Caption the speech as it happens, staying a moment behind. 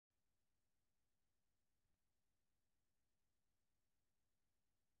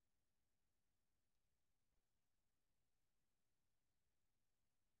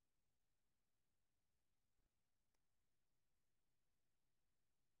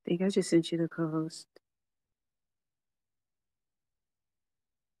think I just sent you the co-host.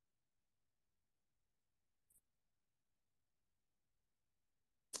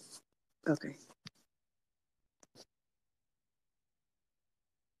 Okay.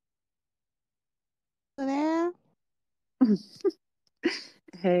 There.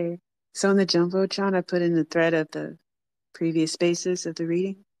 Hey, so on the Jumbotron, I put in the thread of the previous spaces of the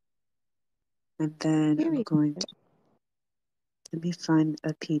reading, and then I'm Period. going to let me find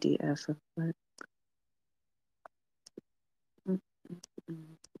a PDF of what. Mm,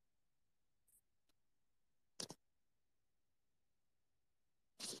 mm,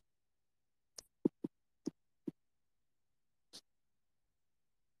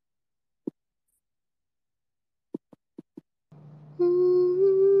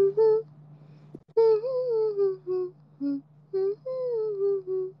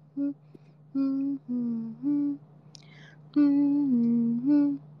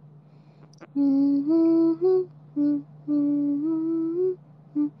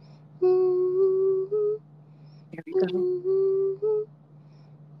 Here we go.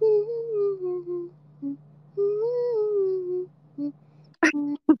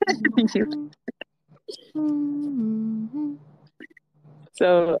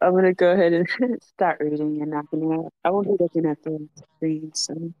 So I'm gonna go ahead and start reading and knocking out. I won't be looking at the screen,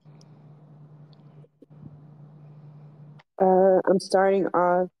 so I'm starting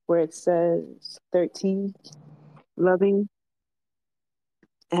off where it says 13, loving,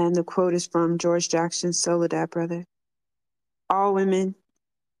 and the quote is from George Jackson's Soledad Brother. All women,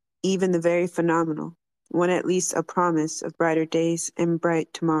 even the very phenomenal, want at least a promise of brighter days and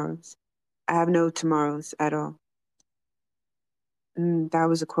bright tomorrows. I have no tomorrows at all. That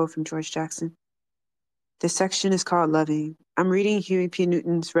was a quote from George Jackson. This section is called Loving. I'm reading Huey P.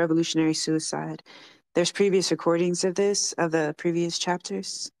 Newton's Revolutionary Suicide. There's previous recordings of this, of the previous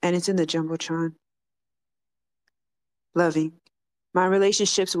chapters, and it's in the Jumbotron. Loving. My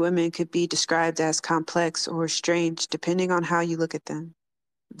relationships with women could be described as complex or strange depending on how you look at them.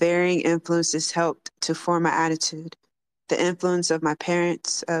 Varying influences helped to form my attitude. The influence of my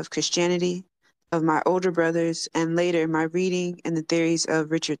parents, of Christianity, of my older brothers, and later my reading and the theories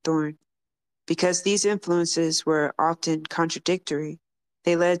of Richard Thorne. Because these influences were often contradictory,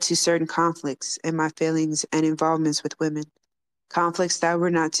 they led to certain conflicts in my feelings and involvements with women, conflicts that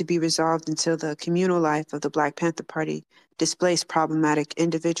were not to be resolved until the communal life of the Black Panther Party displaced problematic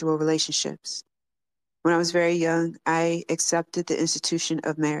individual relationships. When I was very young, I accepted the institution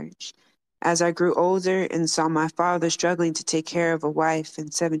of marriage. As I grew older and saw my father struggling to take care of a wife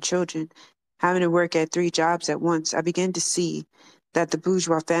and 7 children, having to work at 3 jobs at once, I began to see that the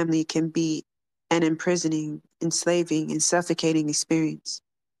bourgeois family can be an imprisoning, enslaving, and suffocating experience.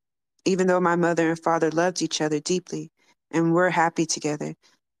 Even though my mother and father loved each other deeply and were happy together,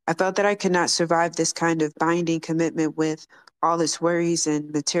 I felt that I could not survive this kind of binding commitment with all its worries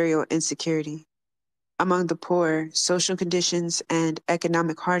and material insecurity. Among the poor, social conditions and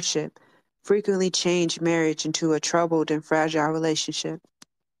economic hardship frequently change marriage into a troubled and fragile relationship.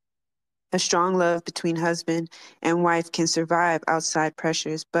 A strong love between husband and wife can survive outside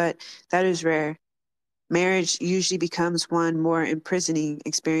pressures, but that is rare. Marriage usually becomes one more imprisoning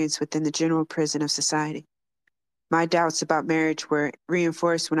experience within the general prison of society. My doubts about marriage were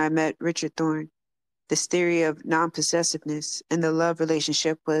reinforced when I met Richard Thorne. This theory of non possessiveness in the love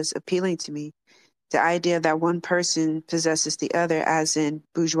relationship was appealing to me. The idea that one person possesses the other, as in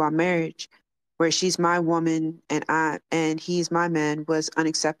bourgeois marriage, where she's my woman and he's my man, was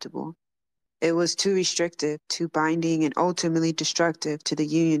unacceptable. It was too restrictive, too binding, and ultimately destructive to the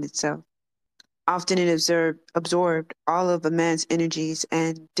union itself. Often it absorbed all of a man's energies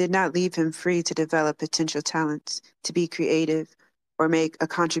and did not leave him free to develop potential talents, to be creative, or make a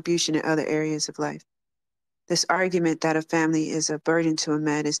contribution in other areas of life. This argument that a family is a burden to a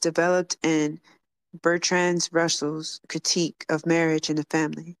man is developed in Bertrand Russell's critique of marriage and the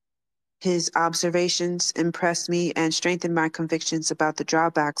family. His observations impressed me and strengthened my convictions about the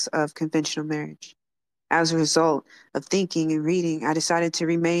drawbacks of conventional marriage. As a result of thinking and reading, I decided to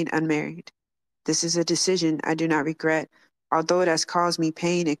remain unmarried. This is a decision I do not regret, although it has caused me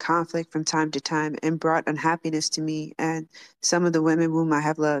pain and conflict from time to time and brought unhappiness to me and some of the women whom I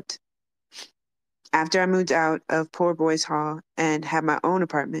have loved. After I moved out of Poor Boys Hall and had my own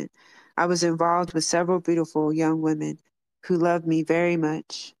apartment, I was involved with several beautiful young women who loved me very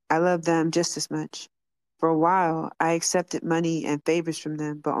much. I loved them just as much. For a while, I accepted money and favors from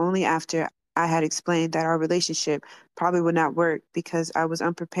them, but only after I had explained that our relationship probably would not work because I was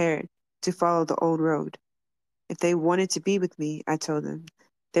unprepared to follow the old road. If they wanted to be with me, I told them,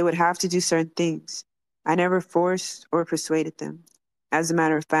 they would have to do certain things. I never forced or persuaded them. As a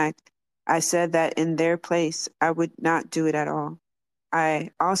matter of fact, I said that in their place, I would not do it at all.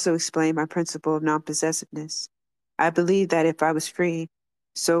 I also explained my principle of non-possessiveness. I believed that if I was free,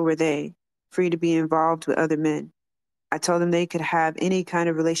 so were they, free to be involved with other men. I told them they could have any kind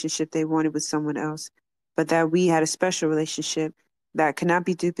of relationship they wanted with someone else, but that we had a special relationship that could not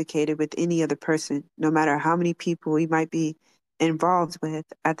be duplicated with any other person, no matter how many people we might be involved with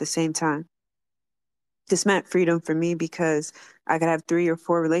at the same time. This meant freedom for me because I could have 3 or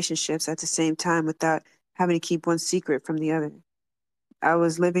 4 relationships at the same time without having to keep one secret from the other. I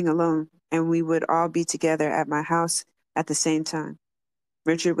was living alone, and we would all be together at my house at the same time.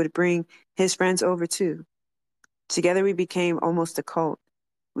 Richard would bring his friends over too. Together we became almost a cult.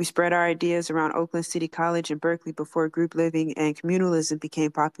 We spread our ideas around Oakland City College and Berkeley before group living and communalism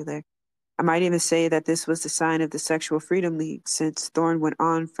became popular. I might even say that this was the sign of the Sexual Freedom League, since Thorne went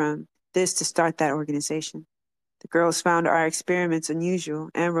on from this to start that organization. The girls found our experiments unusual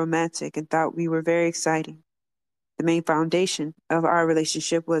and romantic and thought we were very exciting. The main foundation of our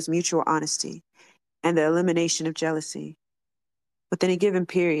relationship was mutual honesty and the elimination of jealousy. Within a given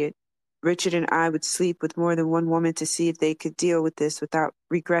period, Richard and I would sleep with more than one woman to see if they could deal with this without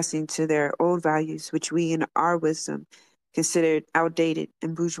regressing to their old values, which we, in our wisdom, considered outdated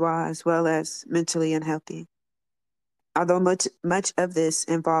and bourgeois as well as mentally unhealthy. Although much of this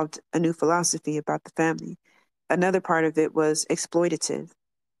involved a new philosophy about the family, another part of it was exploitative.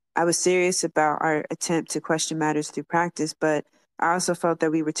 I was serious about our attempt to question matters through practice, but I also felt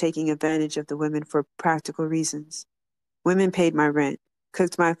that we were taking advantage of the women for practical reasons. Women paid my rent,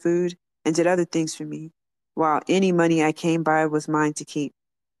 cooked my food, and did other things for me, while any money I came by was mine to keep.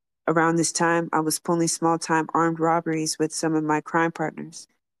 Around this time, I was pulling small-time armed robberies with some of my crime partners.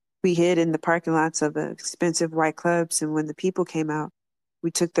 We hid in the parking lots of expensive white clubs, and when the people came out, we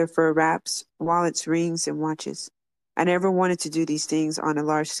took their fur wraps, wallets, rings, and watches. I never wanted to do these things on a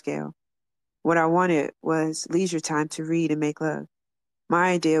large scale. What I wanted was leisure time to read and make love. My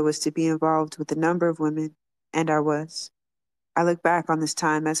idea was to be involved with a number of women, and I was. I look back on this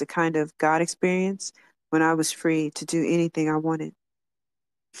time as a kind of God experience when I was free to do anything I wanted.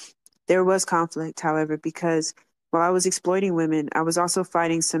 There was conflict, however, because while I was exploiting women, I was also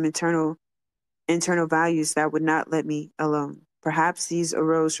fighting some internal values that would not let me alone. Perhaps these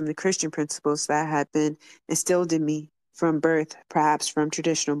arose from the Christian principles that had been instilled in me from birth, perhaps from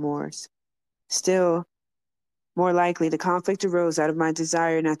traditional mores. Still, more likely, the conflict arose out of my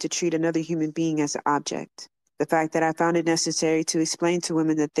desire not to treat another human being as an object. The fact that I found it necessary to explain to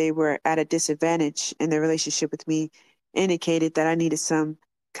women that they were at a disadvantage in their relationship with me indicated that I needed some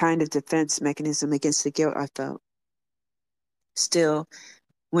kind of defense mechanism against the guilt I felt. Still,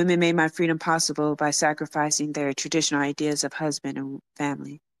 women made my freedom possible by sacrificing their traditional ideas of husband and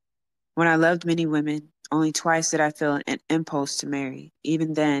family. When I loved many women, only twice did I feel an impulse to marry.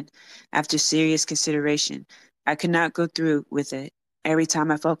 Even then, after serious consideration, I could not go through with it. Every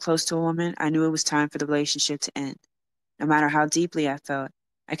time I felt close to a woman, I knew it was time for the relationship to end. No matter how deeply I felt,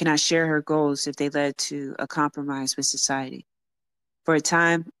 I could not share her goals if they led to a compromise with society. For a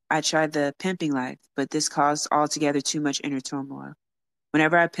time, I tried the pimping life, but this caused altogether too much inner turmoil.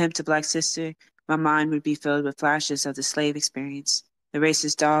 Whenever I pimped a black sister, my mind would be filled with flashes of the slave experience, the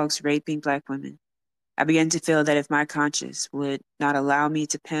racist dogs raping black women. I began to feel that if my conscience would not allow me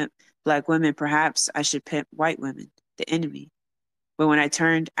to pimp black women, perhaps I should pimp white women, the enemy. But when I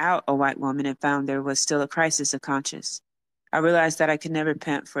turned out a white woman and found there was still a crisis of conscience, I realized that I could never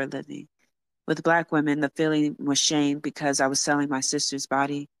pimp for a living. With black women, the feeling was shame because I was selling my sister's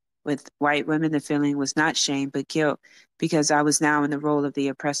body. With white women, the feeling was not shame, but guilt because I was now in the role of the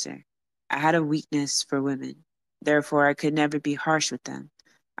oppressor. I had a weakness for women. Therefore, I could never be harsh with them.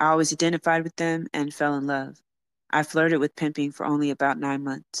 I always identified with them and fell in love. I flirted with pimping for only about 9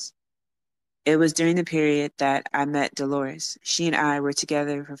 months. It was during the period that I met Dolores. She and I were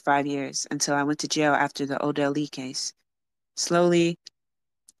together for 5 years until I went to jail after the Odell Lee case. Slowly,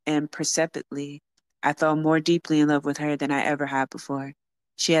 and perceptibly, I fell more deeply in love with her than I ever had before.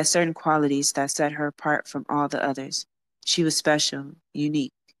 She had certain qualities that set her apart from all the others. She was special,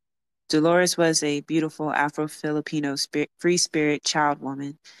 unique. Dolores was a beautiful Afro-Filipino free spirit child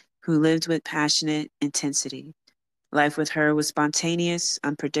woman who lived with passionate intensity. Life with her was spontaneous,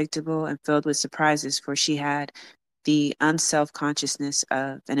 unpredictable, and filled with surprises, for she had the unself-consciousness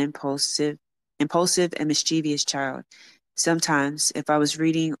of an impulsive and mischievous child. Sometimes, if I was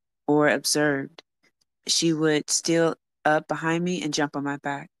reading or observed, she would steal up behind me and jump on my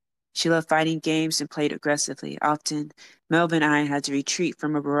back. She loved fighting games and played aggressively. Often, Melvin and I had to retreat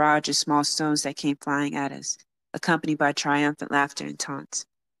from a barrage of small stones that came flying at us, accompanied by triumphant laughter and taunts.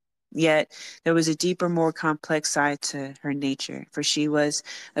 Yet there was a deeper, more complex side to her nature, for she was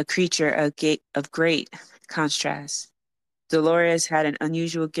a creature of great contrast. Dolores had an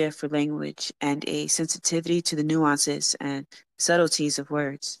unusual gift for language and a sensitivity to the nuances and subtleties of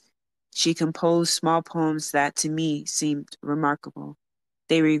words. She composed small poems that to me seemed remarkable.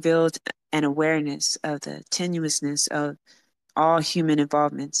 They revealed an awareness of the tenuousness of all human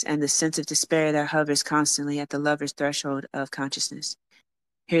involvements and the sense of despair that hovers constantly at the lover's threshold of consciousness.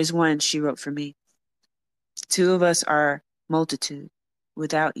 Here's one she wrote for me. Two of us are multitude.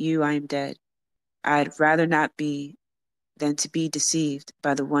 Without you, I am dead. I'd rather not be than to be deceived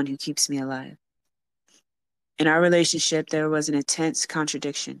by the one who keeps me alive. In our relationship, there was an intense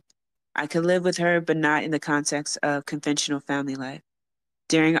contradiction. I could live with her, but not in the context of conventional family life.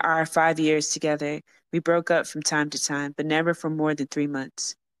 During our 5 years together, we broke up from time to time, but never for more than 3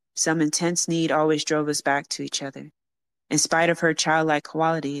 months. Some intense need always drove us back to each other. In spite of her childlike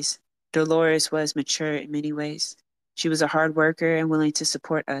qualities, Dolores was mature in many ways. She was a hard worker and willing to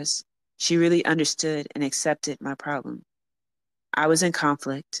support us. She really understood and accepted my problem. I was in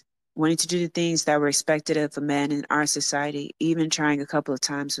conflict, wanting to do the things that were expected of a man in our society, even trying a couple of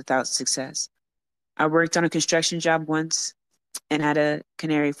times without success. I worked on a construction job once and had a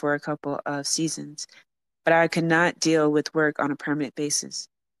canary for a couple of seasons, but I could not deal with work on a permanent basis.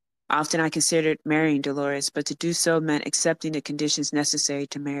 Often I considered marrying Dolores, but to do so meant accepting the conditions necessary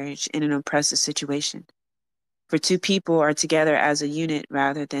to marriage in an oppressive situation. For two people are together as a unit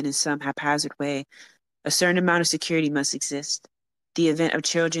rather than in some haphazard way, a certain amount of security must exist. The event of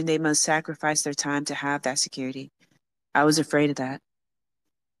children, they must sacrifice their time to have that security. I was afraid of that.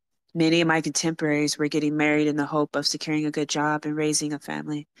 Many of my contemporaries were getting married in the hope of securing a good job and raising a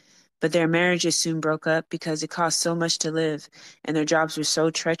family. But their marriages soon broke up because it cost so much to live, and their jobs were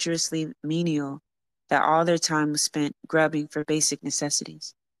so treacherously menial that all their time was spent grubbing for basic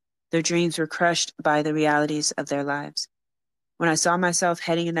necessities. Their dreams were crushed by the realities of their lives. When I saw myself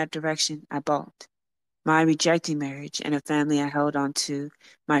heading in that direction, I balked. My rejecting marriage and a family I held on to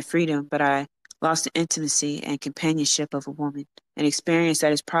my freedom, but I lost the intimacy and companionship of a woman, an experience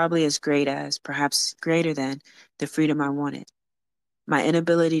that is probably as great as, perhaps greater than, the freedom I wanted. My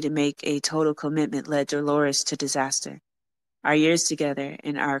inability to make a total commitment led Dolores to disaster. Our years together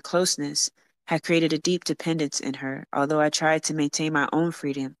and our closeness had created a deep dependence in her, although I tried to maintain my own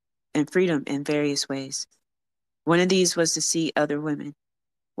freedom in various ways. One of these was to see other women.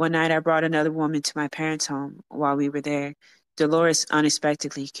 One night I brought another woman to my parents' home. While we were there, Dolores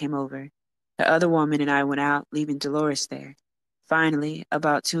unexpectedly came over. The other woman and I went out, leaving Dolores there. Finally,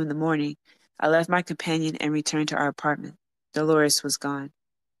 about 2 in the morning, I left my companion and returned to our apartment. Dolores was gone.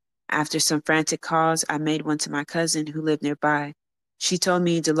 After some frantic calls, I made one to my cousin who lived nearby. She told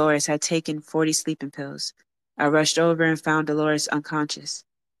me Dolores had taken 40 sleeping pills. I rushed over and found Dolores unconscious.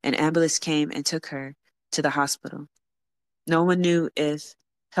 An ambulance came and took her to the hospital. No one knew if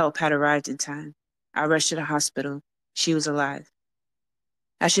help had arrived in time. I rushed to the hospital. She was alive.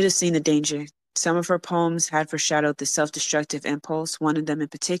 I should have seen the danger. Some of her poems had foreshadowed the self-destructive impulse. One of them in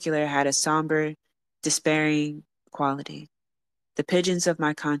particular had a somber, despairing quality. The pigeons of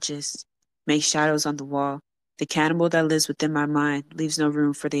my conscience make shadows on the wall. The cannibal that lives within my mind leaves no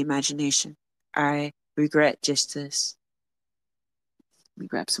room for the imagination. I regret just this. Let me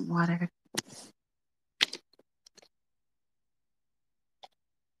grab some water.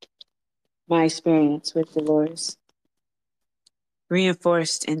 My experience with Dolores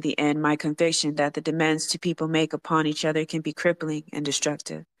reinforced in the end my conviction that the demands two people make upon each other can be crippling and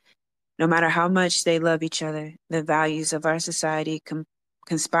destructive. No matter how much they love each other, the values of our society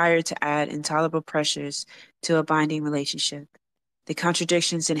conspire to add intolerable pressures to a binding relationship. The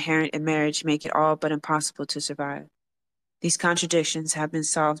contradictions inherent in marriage make it all but impossible to survive. These contradictions have been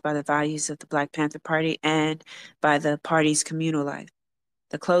solved by the values of the Black Panther Party and by the party's communal life.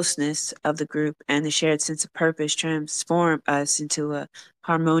 The closeness of the group and the shared sense of purpose transform us into a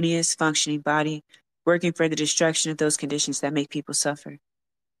harmonious, functioning body, working for the destruction of those conditions that make people suffer.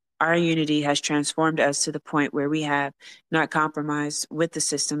 Our unity has transformed us to the point where we have not compromised with the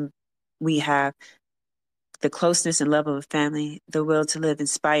system. We have the closeness and love of a family, the will to live in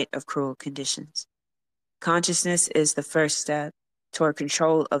spite of cruel conditions. Consciousness is the first step toward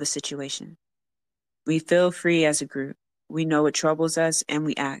control of a situation. We feel free as a group. We know what troubles us and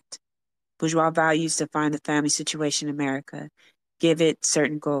we act. Bourgeois values define the family situation in America, give it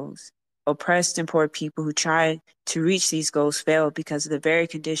certain goals. Oppressed and poor people who try to reach these goals fail because of the very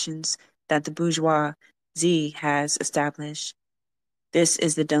conditions that the bourgeoisie has established. This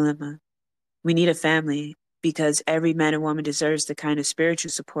is the dilemma. We need a family because every man and woman deserves the kind of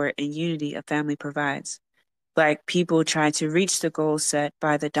spiritual support and unity a family provides. Black people try to reach the goals set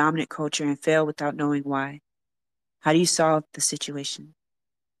by the dominant culture and fail without knowing why. How do you solve the situation?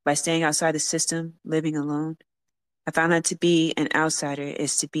 By staying outside the system, living alone? I found that to be an outsider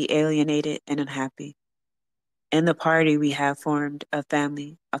is to be alienated and unhappy. In the party, we have formed a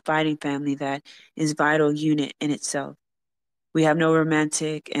family, a fighting family that is a vital unit in itself. We have no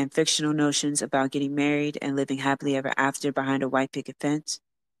romantic and fictional notions about getting married and living happily ever after behind a white picket fence.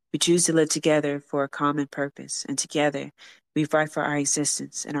 We choose to live together for a common purpose, and together we fight for our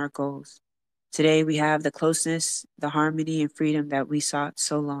existence and our goals. Today we have the closeness, the harmony, and freedom that we sought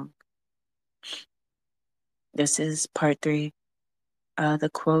so long. This is part 3. The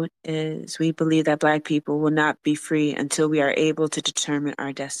quote is, "We believe that Black people will not be free until we are able to determine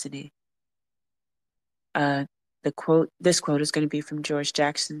our destiny." This quote is going to be from George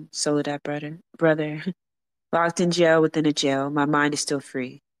Jackson, Soledad brother. "Locked in jail within a jail, my mind is still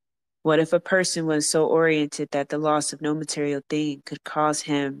free. What if a person was so oriented that the loss of no material thing could cause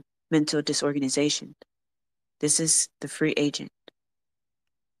him mental disorganization? This is the free agent."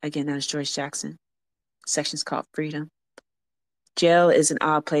 Again, that was George Jackson. Section's called Freedom. Jail is an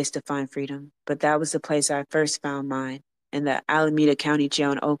odd place to find freedom, but that was the place I first found mine, in the Alameda County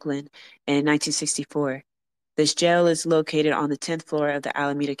Jail in Oakland in 1964. This jail is located on the 10th floor of the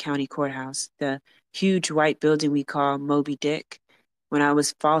Alameda County Courthouse, the huge white building we call Moby Dick. When I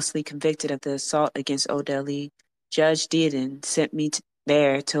was falsely convicted of the assault against Odell Lee, Judge Dearden sent me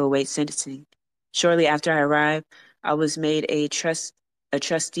there to await sentencing. Shortly after I arrived, I was made a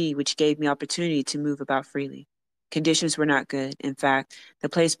trustee, which gave me opportunity to move about freely. Conditions were not good. In fact, the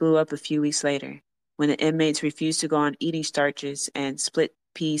place blew up a few weeks later when the inmates refused to go on eating starches and split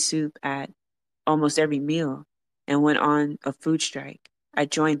pea soup at almost every meal and went on a food strike. I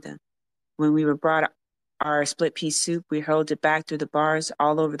joined them. When we were brought our split pea soup, we hurled it back through the bars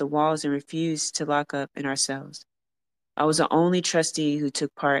all over the walls and refused to lock up in our cells. I was the only trustee who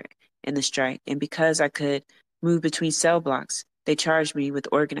took part in the strike, and because I could move between cell blocks, they charged me with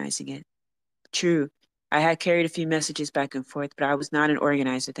organizing it. True, I had carried a few messages back and forth, but I was not an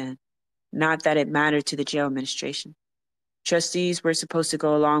organizer then. Not that it mattered to the jail administration. Trustees were supposed to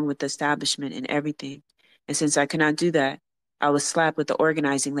go along with the establishment in everything, and since I could not do that, I was slapped with the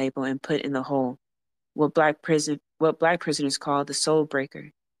organizing label and put in the hole, what black prisoners call the soul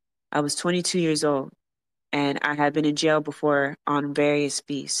breaker. I was 22 years old, and I had been in jail before on various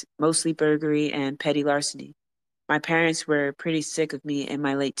beats, mostly burglary and petty larceny. My parents were pretty sick of me in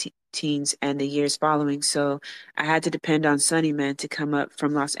my late teens and the years following, so I had to depend on Sonny Man to come up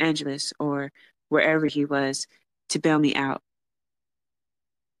from Los Angeles or wherever he was to bail me out.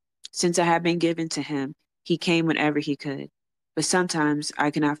 Since I had been given to him, he came whenever he could, but sometimes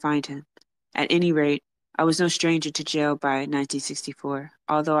I could not find him. At any rate, I was no stranger to jail by 1964,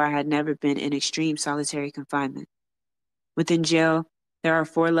 although I had never been in extreme solitary confinement. Within jail, there are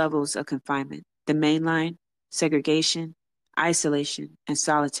 4 levels of confinement: the main line, segregation, isolation, and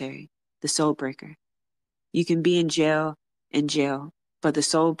solitary, the soul breaker. You can be in jail, but the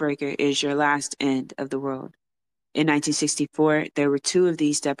soul breaker is your last end of the world. In 1964, there were 2 of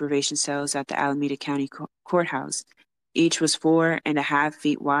these deprivation cells at the Alameda County Courthouse. Each was 4.5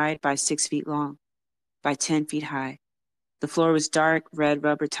 feet wide by 6 feet long, by 10 feet high. The floor was dark red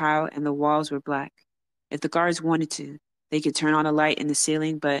rubber tile and the walls were black. If the guards wanted to, they could turn on a light in the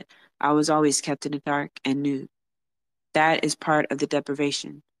ceiling, but I was always kept in the dark and nude. That is part of the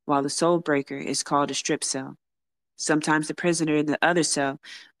deprivation, while the soul breaker is called a strip cell. Sometimes the prisoner in the other cell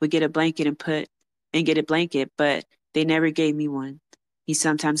would get a blanket but they never gave me one. He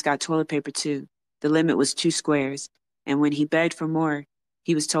sometimes got toilet paper too. The limit was 2 squares, and when he begged for more,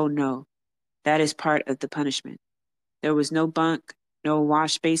 he was told no. That is part of the punishment. There was no bunk, no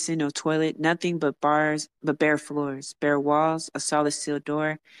wash basin, no toilet, nothing but bare floors, bare walls, a solid steel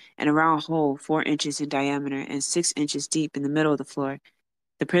door, and a round hole 4 inches in diameter and 6 inches deep in the middle of the floor.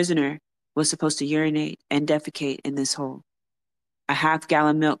 The prisoner was supposed to urinate and defecate in this hole. A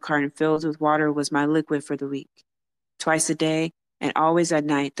half-gallon milk carton filled with water was my liquid for the week. Twice a day, and always at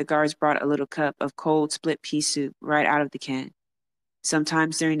night, the guards brought a little cup of cold split pea soup right out of the can.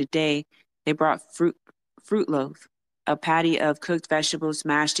 Sometimes during the day, they brought fruit loaf, a patty of cooked vegetables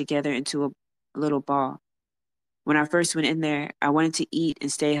mashed together into a little ball. When I first went in there, I wanted to eat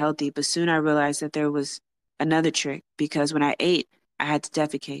and stay healthy, but soon I realized that there was another trick, because when I ate, I had to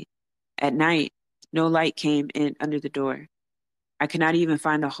defecate. At night, no light came in under the door. I could not even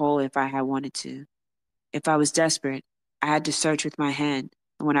find the hole if I had wanted to. If I was desperate, I had to search with my hand,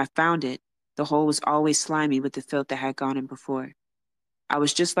 and when I found it, the hole was always slimy with the filth that had gone in before. I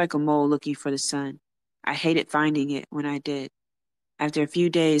was just like a mole looking for the sun. I hated finding it when I did. After a few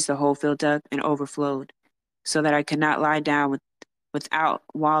days, the hole filled up and overflowed. so that I could not lie down without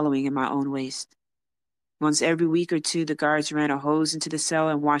wallowing in my own waste. Once every week or two, the guards ran a hose into the cell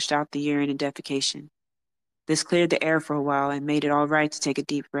and washed out the urine and defecation. This cleared the air for a while and made it all right to take a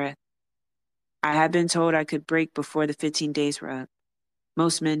deep breath. I had been told I could break before the 15 days were up.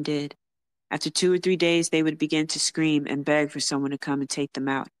 Most men did. After 2 or 3 days, they would begin to scream and beg for someone to come and take them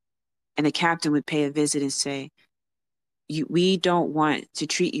out. And the captain would pay a visit and say, We don't want to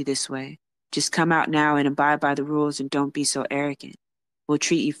treat you this way. Just come out now and abide by the rules and don't be so arrogant. We'll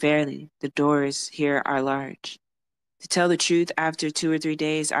treat you fairly. The doors here are large. To tell the truth, after 2 or 3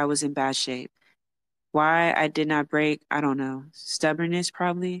 days, I was in bad shape. Why I did not break, I don't know. Stubbornness,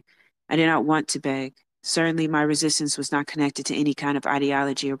 probably. I did not want to beg. Certainly, my resistance was not connected to any kind of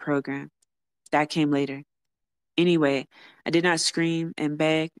ideology or program. That came later. Anyway, I did not scream and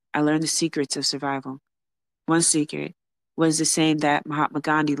beg. I learned the secrets of survival. One secret was the same that Mahatma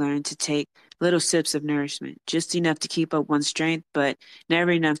Gandhi learned: to take little sips of nourishment, just enough to keep up one's strength, but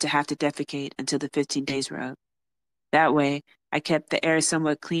never enough to have to defecate until the 15 days were up. That way, I kept the air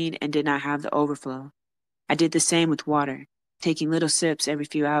somewhat clean and did not have the overflow. I did the same with water, taking little sips every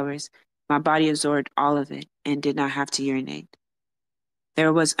few hours. My body absorbed all of it and did not have to urinate.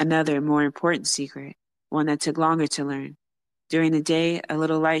 There was another, more important secret, one that took longer to learn. During the day, a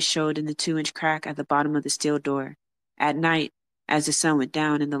little light showed in the 2-inch crack at the bottom of the steel door. At night, as the sun went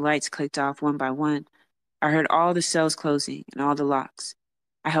down and the lights clicked off one by one, I heard all the cells closing and all the locks.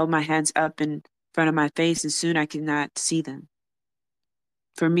 I held my hands up in front of my face and soon I could not see them.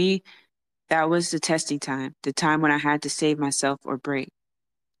 For me, that was the testing time, the time when I had to save myself or break.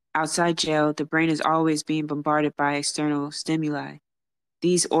 Outside jail, the brain is always being bombarded by external stimuli.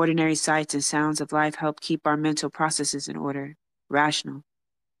 These ordinary sights and sounds of life help keep our mental processes in order, rational.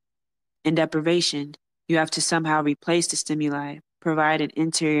 In deprivation, you have to somehow replace the stimuli, provide an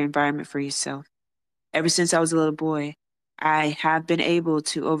interior environment for yourself. Ever since I was a little boy, I have been able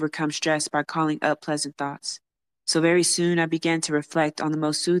to overcome stress by calling up pleasant thoughts. So very soon I began to reflect on the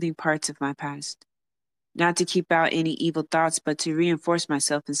most soothing parts of my past. Not to keep out any evil thoughts, but to reinforce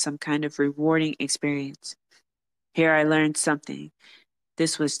myself in some kind of rewarding experience. Here I learned something.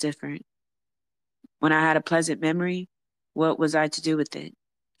 This was different. When I had a pleasant memory, what was I to do with it?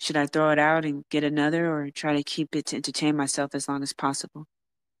 Should I throw it out and get another, or try to keep it to entertain myself as long as possible?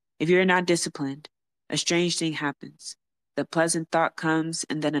 If you're not disciplined, a strange thing happens. The pleasant thought comes,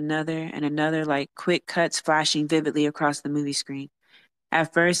 and then another and another, like quick cuts flashing vividly across the movie screen.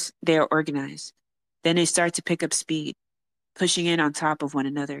 At first, they are organized. Then they start to pick up speed, pushing in on top of one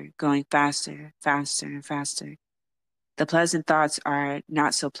another, going faster, faster, and faster. The pleasant thoughts are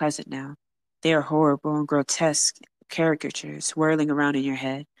not so pleasant now. They are horrible and grotesque caricatures swirling around in your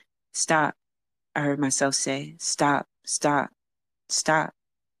head. Stop, I heard myself say. Stop, stop, stop.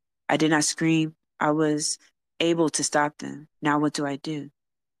 I did not scream. I was able to stop them. Now what do?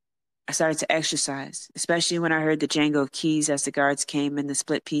 I started to exercise, especially when I heard the jangle of keys as the guards came in the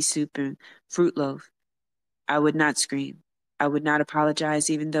split pea soup and fruit loaf. I would not scream. I would not apologize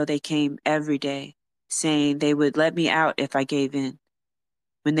even though they came every day, saying they would let me out if I gave in.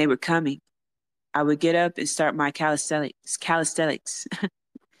 When they were coming, I would get up and start my calisthenics.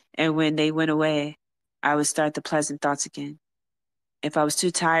 And when they went away, I would start the pleasant thoughts again. If I was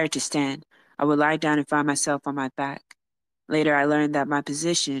too tired to stand, I would lie down and find myself on my back. Later, I learned that my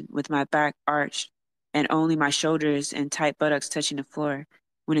position, with my back arched and only my shoulders and tight buttocks touching the floor,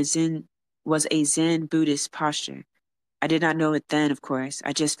 was a Zen Buddhist posture. I did not know it then, of course.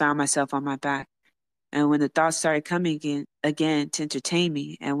 I just found myself on my back. And when the thoughts started coming again to entertain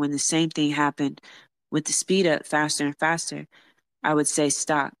me, and when the same thing happened with the speed up faster and faster, I would say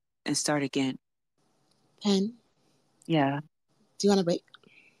stop and start again. Pen, Yeah. do you want a break?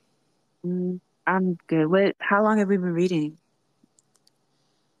 I'm good. How long have we been reading?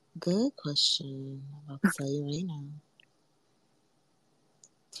 Good question. I'm about to tell you right now.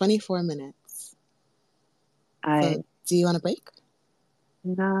 24 minutes. So, do you want a break?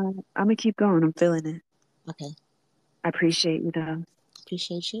 No, I'm gonna keep going. I'm feeling it. Okay. I appreciate you though.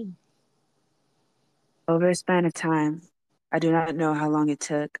 Appreciate you. Over a span of time, I do not know how long it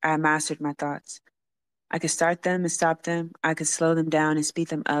took, I mastered my thoughts. I could start them and stop them. I could slow them down and speed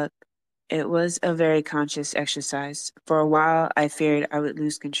them up. It was a very conscious exercise. For a while, I feared I would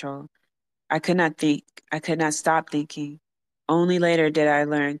lose control. I could not think. I could not stop thinking. Only later did I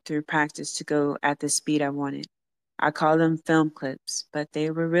learn through practice to go at the speed I wanted. I call them film clips, but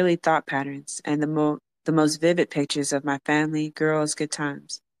they were really thought patterns and the most vivid pictures of my family, girls, good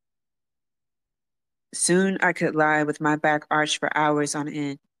times. Soon I could lie with my back arched for hours on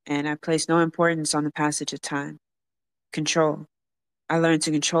end, and I placed no importance on the passage of time. Control. I learned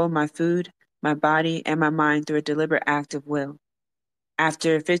to control my food, my body, and my mind through a deliberate act of will.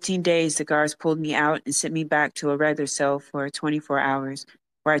 After 15 days, the guards pulled me out and sent me back to a regular cell for 24 hours,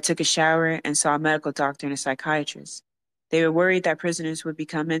 where I took a shower and saw a medical doctor and a psychiatrist. They were worried that prisoners would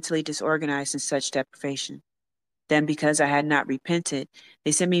become mentally disorganized in such deprivation. Then, because I had not repented,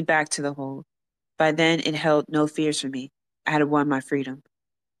 they sent me back to the hold. By then, it held no fears for me. I had won my freedom.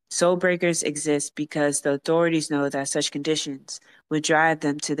 Soul breakers exist because the authorities know that such conditions would drive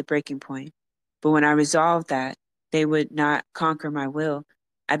them to the breaking point. But when I resolved that they would not conquer my will,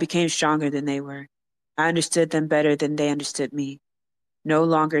 I became stronger than they were. I understood them better than they understood me. No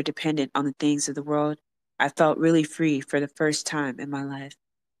longer dependent on the things of the world, I felt really free for the first time in my life.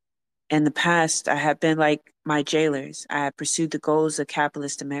 In the past, I had been like my jailers. I had pursued the goals of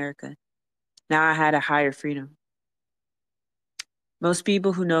capitalist America. Now I had a higher freedom. Most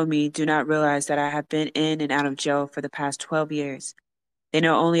people who know me do not realize that I have been in and out of jail for the past 12 years. They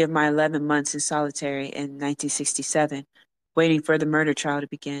know only of my 11 months in solitary in 1967, waiting for the murder trial to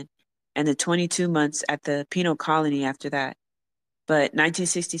begin, and the 22 months at the penal colony after that. But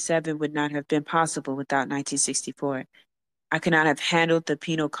 1967 would not have been possible without 1964. I could not have handled the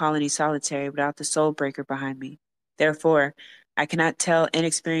penal colony solitary without the soul breaker behind me. Therefore, I cannot tell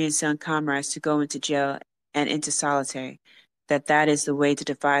inexperienced young comrades to go into jail and into solitary, that is the way to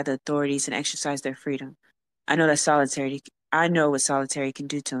defy the authorities and exercise their freedom. I know that solitary I know what solitary can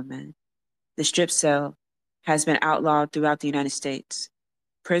do to a man. The strip cell has been outlawed throughout the United States.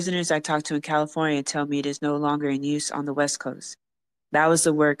 Prisoners I talk to in California tell me it is no longer in use on the West Coast. That was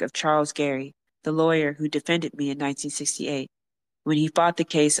the work of Charles Gary, the lawyer who defended me in 1968 when he fought the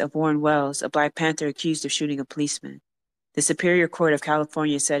case of Warren Wells, a Black Panther accused of shooting a policeman. The Superior Court of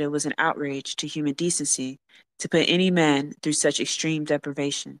California said it was an outrage to human decency to put any man through such extreme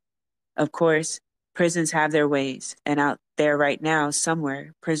deprivation. Of course, prisons have their ways, and out there right now,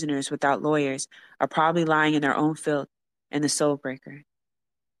 somewhere, prisoners without lawyers are probably lying in their own filth in the soul breaker.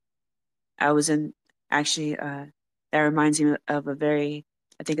 I was in, actually, that reminds me of a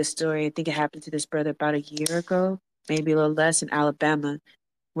story, I think it happened to this brother about a year ago, maybe a little less, in Alabama,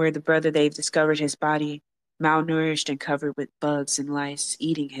 where the brother, they've discovered his body malnourished and covered with bugs and lice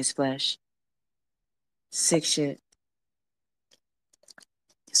eating his flesh. Sick shit.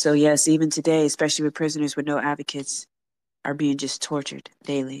 So yes, even today, especially with prisoners with no advocates, are being just tortured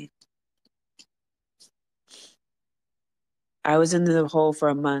daily. I was in the hole for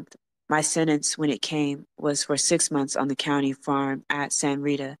a month. My sentence, when it came, was for 6 months on the county farm at Santa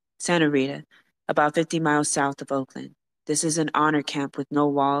Rita, about 50 miles south of Oakland. This is an honor camp with no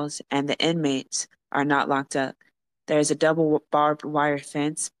walls, and the inmates are not locked up. There is a double barbed wire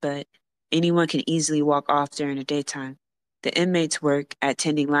fence, but anyone can easily walk off during the daytime. The inmates work at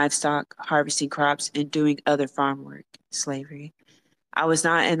tending livestock, harvesting crops, and doing other farm work, slavery. I was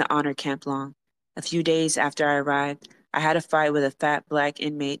not in the honor camp long. A few days after I arrived, I had a fight with a fat black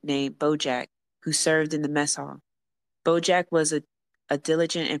inmate named Bojack, who served in the mess hall. Bojack was a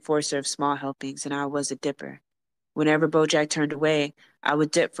diligent enforcer of small helpings, and I was a dipper. Whenever Bojack turned away, I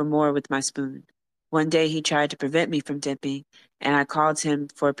would dip for more with my spoon. One day he tried to prevent me from dipping, and I called him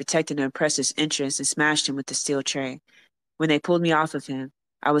for protecting the oppressor's interests and smashed him with the steel tray. When they pulled me off of him,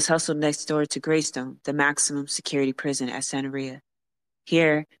 I was hustled next door to Greystone, the maximum security prison at Santa Rita.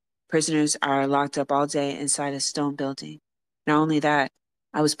 Here, prisoners are locked up all day inside a stone building. Not only that,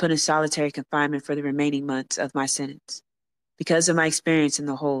 I was put in solitary confinement for the remaining months of my sentence. Because of my experience in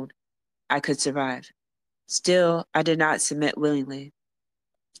the hold, I could survive. Still, I did not submit willingly.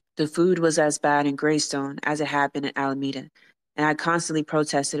 The food was as bad in Greystone as it had been in Alameda, and I constantly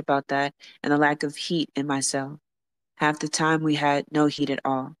protested about that and the lack of heat in my cell. Half the time we had no heat at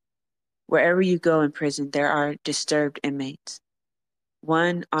all. Wherever you go in prison, there are disturbed inmates.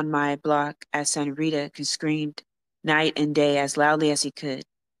 One on my block at Santa Rita screamed night and day as loudly as he could.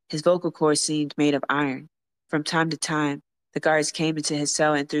 His vocal cords seemed made of iron. From time to time, the guards came into his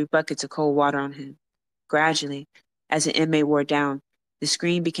cell and threw buckets of cold water on him. Gradually, as the inmate wore down, the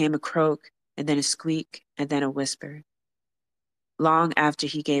scream became a croak, and then a squeak, and then a whisper. Long after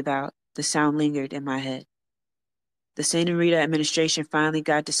he gave out, the sound lingered in my head. The Santa Rita administration finally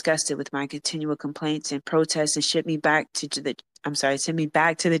got disgusted with my continual complaints and protests and sent me back to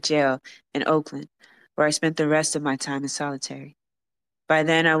the jail in Oakland, where I spent the rest of my time in solitary. By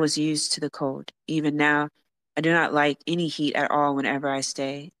then I was used to the cold. Even now, I do not like any heat at all whenever I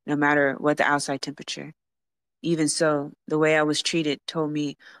stay, no matter what the outside temperature. Even so, the way I was treated told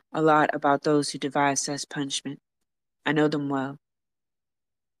me a lot about those who devise such punishment. I know them well.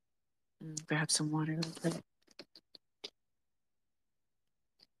 Grab some water real quick.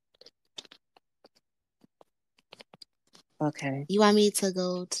 Okay. You want me to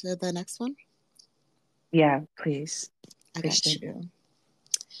go to the next one? Yeah, please. I got Appreciate it. you.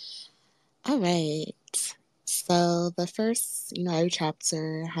 All right. So the first, every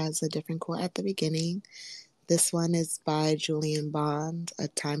chapter has a different quote at the beginning. This one is by Julian Bond, A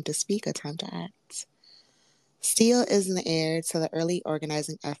Time to Speak, A Time to Act. Steele is an heir to the early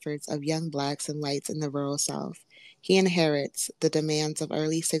organizing efforts of young blacks and whites in the rural South. He inherits the demands of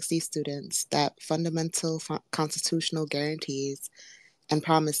early 60s students that fundamental constitutional guarantees and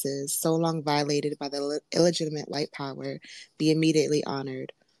promises, so long violated by the illegitimate white power, be immediately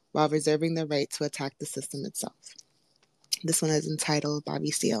honored, while reserving the right to attack the system itself. This one is entitled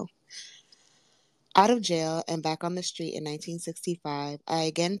Bobby Steele. Out of jail and back on the street in 1965, I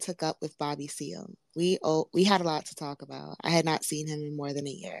again took up with Bobby Steele. We had a lot to talk about. I had not seen him in more than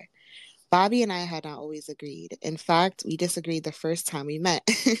a year. Bobby and I had not always agreed. In fact, we disagreed the first time we met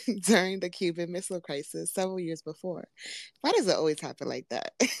during the Cuban Missile Crisis several years before. Why does it always happen like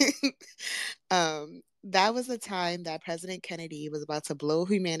that? That was the time that President Kennedy was about to blow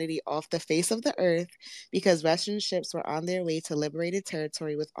humanity off the face of the earth because Russian ships were on their way to liberated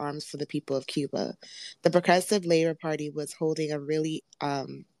territory with arms for the people of Cuba. The Progressive Labor Party was holding a really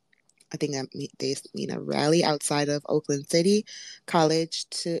I think that they mean a rally outside of Oakland City College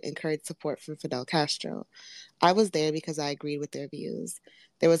to encourage support for Fidel Castro. I was there because I agreed with their views.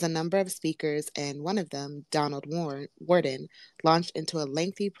 There was a number of speakers, and one of them, Donald Warden, launched into a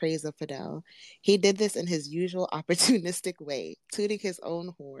lengthy praise of Fidel. He did this in his usual opportunistic way, tooting his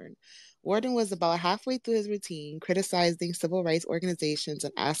own horn. Warden was about halfway through his routine, criticizing civil rights organizations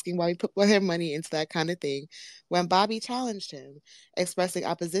and asking why we put their money into that kind of thing, when Bobby challenged him, expressing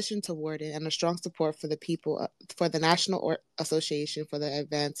opposition to Warden and a strong support for the people, for the National Association for the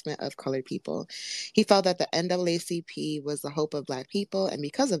Advancement of Colored People. He felt that the NAACP was the hope of Black people, and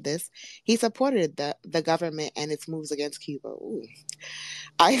because of this, he supported the government and its moves against Cuba. Ooh.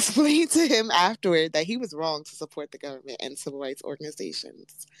 I explained to him afterward that he was wrong to support the government and civil rights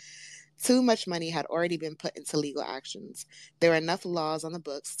organizations. Too much money had already been put into legal actions. There were enough laws on the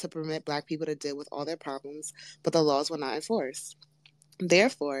books to permit Black people to deal with all their problems, but the laws were not enforced.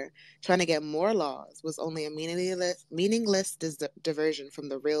 Therefore, trying to get more laws was only a meaningless diversion from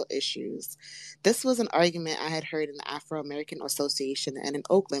the real issues. This was an argument I had heard in the Afro-American Association and in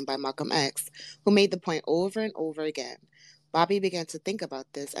Oakland by Malcolm X, who made the point over and over again. Bobby began to think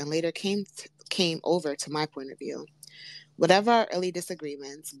about this and later came over to my point of view. Whatever our early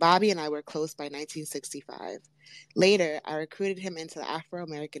disagreements, Bobby and I were close by 1965. Later, I recruited him into the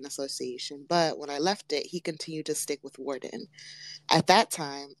Afro-American Association, but when I left it, he continued to stick with Warden. At that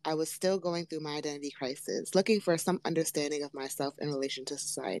time, I was still going through my identity crisis, looking for some understanding of myself in relation to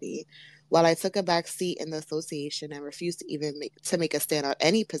society. While I took a back seat in the association and refused to even make a stand on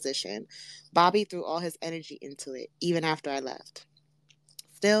any position, Bobby threw all his energy into it, even after I left.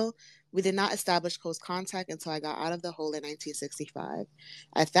 Still, we did not establish close contact until I got out of the hole in 1965.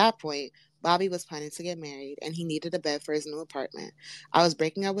 At that point, Bobby was planning to get married and he needed a bed for his new apartment. I was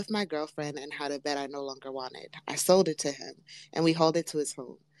breaking up with my girlfriend and had a bed I no longer wanted. I sold it to him and we hauled it to his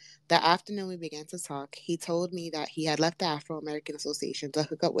home. That afternoon, we began to talk. He told me that he had left the Afro American Association to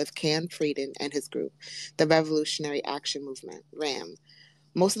hook up with Cam Frieden and his group, the Revolutionary Action Movement, RAM.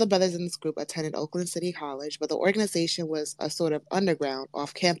 Most of the brothers in this group attended Oakland City College, but the organization was a sort of underground,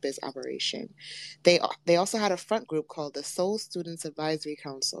 off-campus operation. They also had a front group called the Soul Students Advisory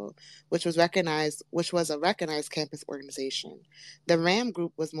Council, which was a recognized campus organization. The RAM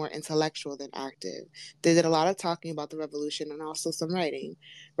group was more intellectual than active. They did a lot of talking about the revolution and also some writing.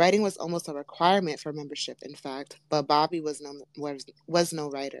 Writing was almost a requirement for membership, in fact, but Bobby was no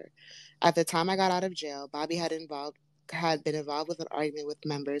writer. At the time I got out of jail, Bobby had been involved with an argument with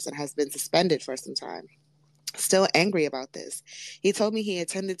members and has been suspended for some time. Still angry about this, he told me he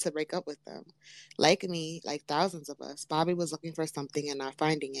intended to break up with them. Like me, like thousands of us, Bobby was looking for something and not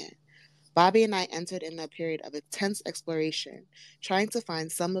finding it. Bobby and I entered in a period of intense exploration, trying to find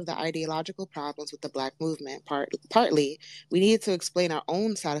some of the ideological problems with the Black movement. Partly, we needed to explain our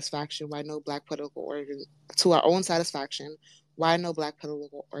own satisfaction why no Black political organ to our own satisfaction why no Black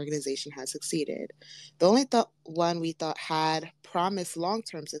political organization had succeeded. The only one we thought had promised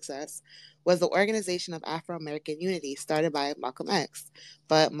long-term success was the Organization of Afro-American Unity started by Malcolm X,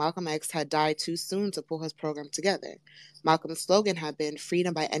 but Malcolm X had died too soon to pull his program together. Malcolm's slogan had been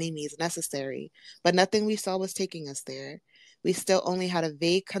freedom by any means necessary, but nothing we saw was taking us there. We still only had a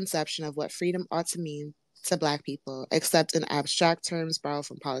vague conception of what freedom ought to mean to Black people, except in abstract terms borrowed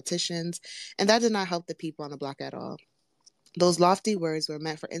from politicians, and that did not help the people on the block at all. Those lofty words were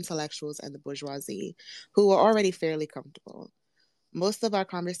meant for intellectuals and the bourgeoisie, who were already fairly comfortable. Most of our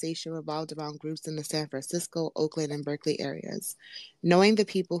conversation revolved around groups in the San Francisco, Oakland, and Berkeley areas. Knowing the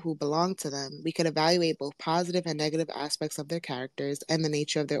people who belonged to them, we could evaluate both positive and negative aspects of their characters and the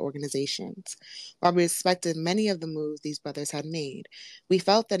nature of their organizations. While we respected many of the moves these brothers had made, we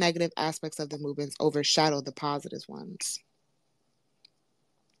felt the negative aspects of the movements overshadowed the positive ones.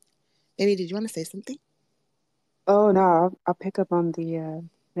 Baby, did you want to say something? Oh no, I'll pick up on the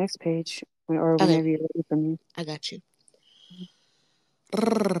next page or Okay, whenever you're ready for me. I got you.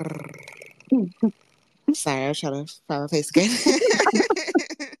 Sorry, I was trying to find my place again.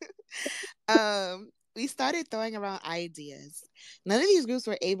 We started throwing around ideas. None of these groups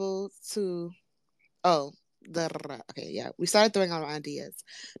were able to. Oh, we started throwing around ideas.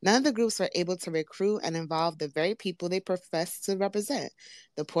 None of the groups were able to recruit and involve the very people they profess to represent.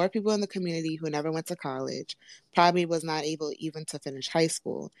 The poor people in the community who never went to college, probably was not able even to finish high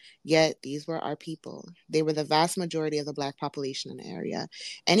school. Yet these were our people. They were the vast majority of the Black population in the area.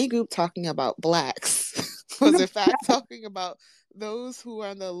 Any group talking about Blacks was in fact talking about those who are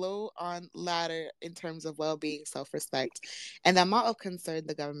on the low on ladder in terms of well-being, self-respect, and the amount of concern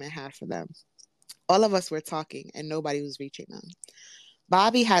the government had for them. All of us were talking and nobody was reaching them.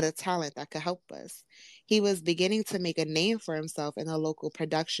 Bobby had a talent that could help us. He was beginning to make a name for himself in the local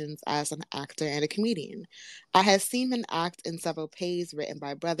productions as an actor and a comedian. I had seen him act in several plays written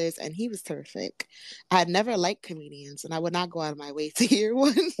by brothers, and he was terrific. I had never liked comedians, and I would not go out of my way to hear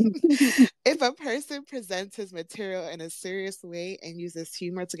one. If a person presents his material in a serious way and uses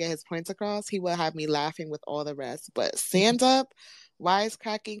humor to get his points across, he will have me laughing with all the rest. But stand up,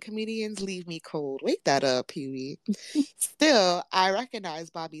 wisecracking comedians leave me cold. Wake that up, Huey. Still, I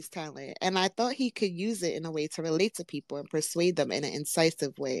recognize Bobby's talent, and I thought he could use it in a way to relate to people and persuade them in an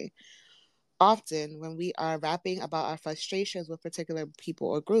incisive way. Often, when we are rapping about our frustrations with particular people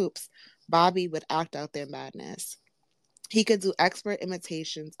or groups, Bobby would act out their madness. He could do expert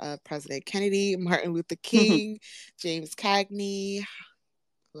imitations of President Kennedy, Martin Luther King, James Cagney,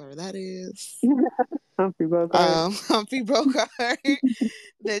 whoever that is, Humphrey Bogart. Humphrey Bogart,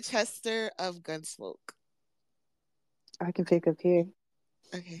 the Chester of Gunsmoke. I can pick up here.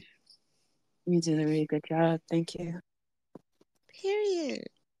 Okay. You did a really good job. Thank you. Period.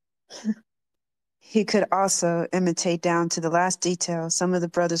 He could also imitate down to the last detail some of the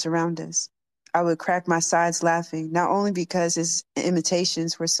brothers around us. I would crack my sides laughing, not only because his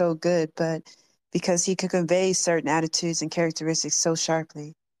imitations were so good, but because he could convey certain attitudes and characteristics so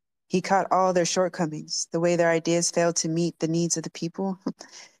sharply. He caught all their shortcomings, the way their ideas failed to meet the needs of the people.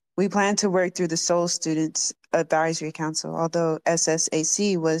 We plan to work through the Soul Students Advisory Council. Although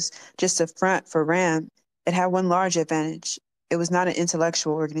SSAC was just a front for RAM, it had one large advantage. It was not an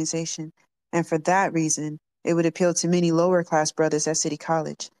intellectual organization, and for that reason, it would appeal to many lower-class brothers at City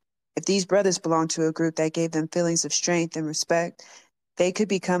College. If these brothers belonged to a group that gave them feelings of strength and respect, they could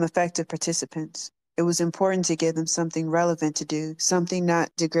become effective participants. It was important to give them something relevant to do, something not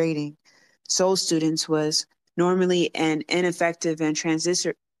degrading. Soul Students was normally an ineffective and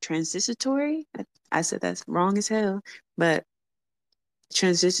transitory. I said that's wrong as hell, but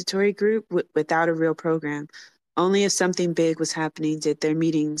transitory group without a real program. Only if something big was happening did their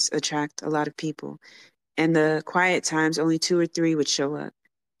meetings attract a lot of people. And the quiet times, only 2 or 3 would show up.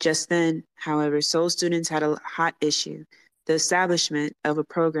 Just then, however, Soul Students had a hot issue: the establishment of a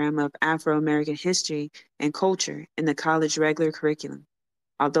program of Afro-American history and culture in the college regular curriculum.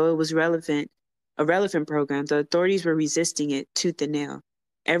 Although it was a relevant program, the authorities were resisting it tooth and nail.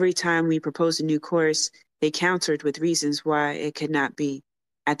 Every time we proposed a new course, they countered with reasons why it could not be.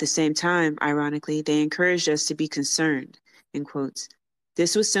 At the same time, ironically, they encouraged us to be concerned, in quotes.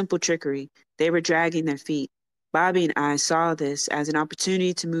 This was simple trickery. They were dragging their feet. Bobby and I saw this as an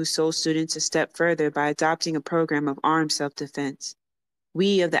opportunity to move Soul Students a step further by adopting a program of armed self-defense.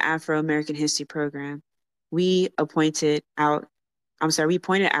 We of the Afro-American History Program, we pointed out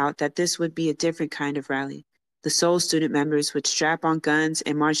that this would be a different kind of rally. The Soul Student members would strap on guns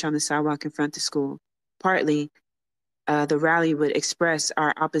and march on the sidewalk in front of the school. Partly, the rally would express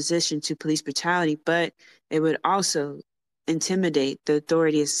our opposition to police brutality, but it would also intimidate the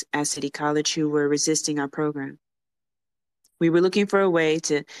authorities at City College who were resisting our program. We were looking for a way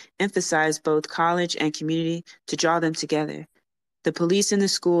to emphasize both college and community, to draw them together. The police and the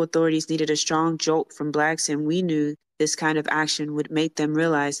school authorities needed a strong jolt from Blacks, and we knew this kind of action would make them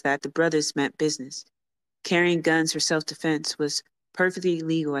realize that the brothers meant business. Carrying guns for self-defense was perfectly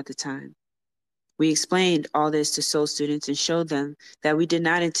legal at the time. We explained all this to Soul Students and showed them that we did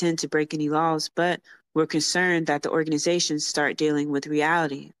not intend to break any laws, but were concerned that the organizations start dealing with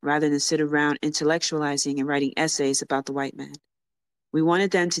reality rather than sit around intellectualizing and writing essays about the white man. We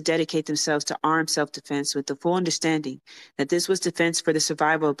wanted them to dedicate themselves to armed self-defense with the full understanding that this was defense for the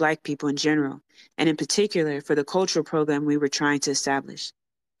survival of Black people in general, and in particular for the cultural program we were trying to establish.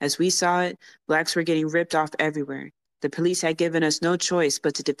 As we saw it, Blacks were getting ripped off everywhere. The police had given us no choice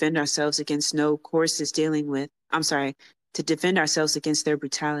but to defend ourselves against to defend ourselves against their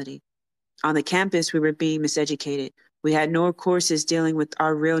brutality. On the campus, we were being miseducated. We had no courses dealing with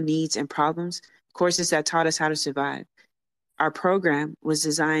our real needs and problems, courses that taught us how to survive. Our program was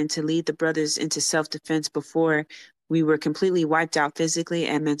designed to lead the brothers into self-defense before we were completely wiped out physically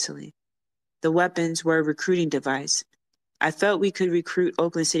and mentally. The weapons were a recruiting device. I felt we could recruit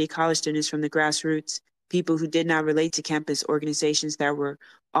Oakland City College students from the grassroots, people who did not relate to campus organizations that were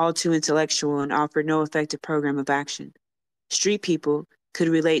all too intellectual and offered no effective program of action. Street people could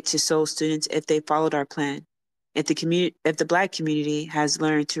relate to soul students if they followed our plan. If the Black community has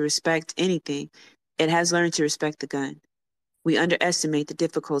learned to respect anything, it has learned to respect the gun. We underestimate the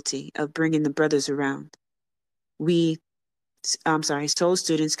difficulty of bringing the brothers around. Soul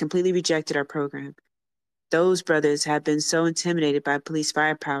students completely rejected our program. Those brothers had been so intimidated by police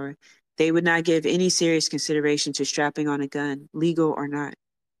firepower, they would not give any serious consideration to strapping on a gun, legal or not.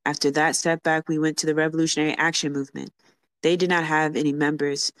 After that setback, we went to the Revolutionary Action Movement. They did not have any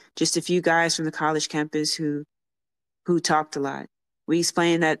members, just a few guys from the college campus who talked a lot. We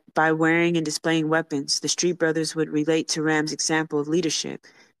explained that by wearing and displaying weapons, the Street Brothers would relate to Ram's example of leadership.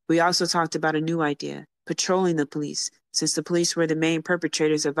 We also talked about a new idea, patrolling the police, since the police were the main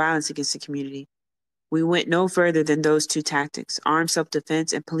perpetrators of violence against the community. We went no further than those two tactics, armed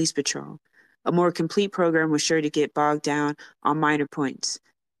self-defense and police patrol. A more complete program was sure to get bogged down on minor points.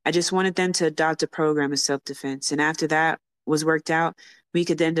 I just wanted them to adopt a program of self-defense, and after that was worked out, we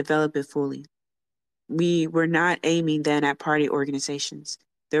could then develop it fully. We were not aiming then at party organizations.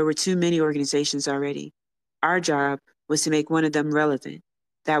 There were too many organizations already. Our job was to make one of them relevant.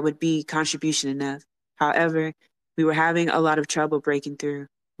 That would be contribution enough. However, we were having a lot of trouble breaking through.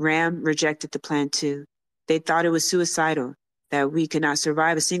 RAM rejected the plan too. They thought it was suicidal, that we could not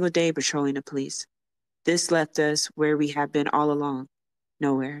survive a single day patrolling the police. This left us where we have been all along,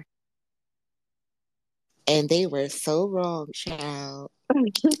 nowhere. And they were so wrong, child.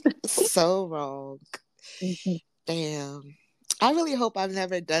 So wrong. Damn. I really hope I've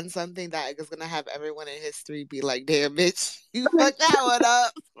never done something that is gonna have everyone in history be like, "Damn, bitch, you fucked that one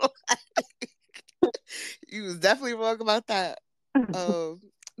up." You was definitely wrong about that.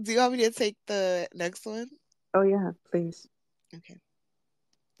 Do you want me to take the next one? Oh yeah, please. Okay.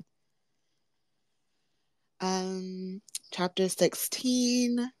 Chapter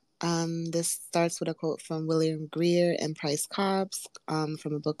 16. This starts with a quote from William Greer and Price Cobbs,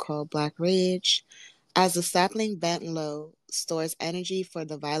 from a book called Black Rage. As the sapling bent low stores energy for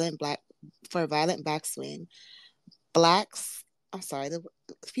a violent backswing, blacks. I'm sorry,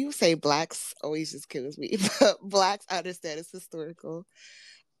 people say blacks always just kills me, but blacks understand it's historical.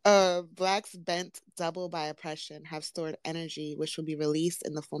 Blacks bent double by oppression have stored energy which will be released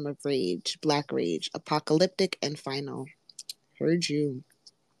in the form of rage, black rage, apocalyptic and final. Heard you.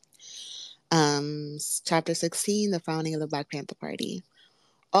 Chapter 16, the founding of the Black Panther Party.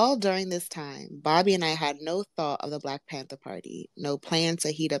 All during this time, Bobby and I had no thought of the Black Panther Party, no plan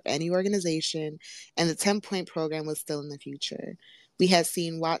to heat up any organization, and the 10-point program was still in the future. We had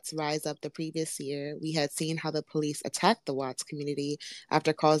seen Watts rise up the previous year. We had seen how the police attacked the Watts community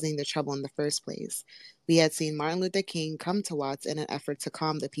after causing the trouble in the first place. We had seen Martin Luther King come to Watts in an effort to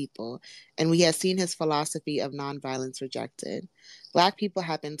calm the people, and we had seen his philosophy of nonviolence rejected. Black people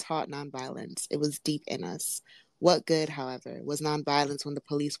had been taught nonviolence. It was deep in us. What good, however, was nonviolence when the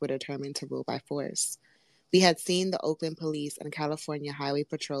police were determined to rule by force? We had seen the Oakland Police and California Highway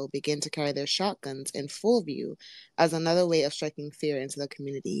Patrol begin to carry their shotguns in full view as another way of striking fear into the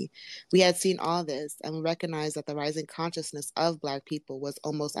community. We had seen all this, and we recognized that the rising consciousness of Black people was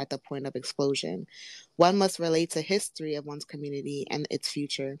almost at the point of explosion. One must relate to history of one's community and its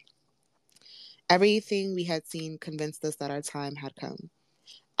future. Everything we had seen convinced us that our time had come.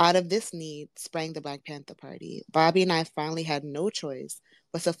 Out of this need sprang the Black Panther Party. Bobby and I finally had no choice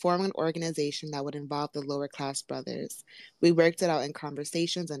but to form an organization that would involve the lower class brothers. We worked it out in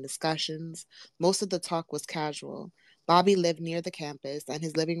conversations and discussions. Most of the talk was casual. Bobby lived near the campus, and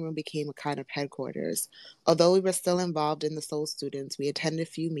his living room became a kind of headquarters. Although we were still involved in the Soul Students, we attended a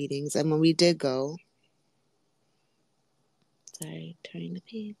few meetings, and when we did go, sorry, turning the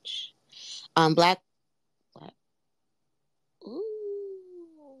page. Black. Ooh,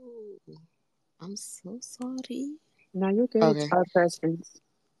 I'm so sorry. No, you're good. It's Okay. our preference.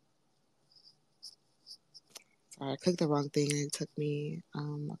 Sorry, I clicked the wrong thing and it took me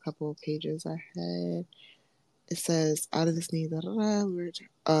a couple of pages ahead. It says, out of this need,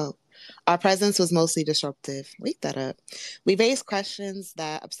 our presence was mostly disruptive. Wake that up. We raised questions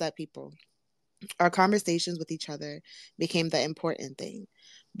that upset people. Our conversations with each other became the important thing.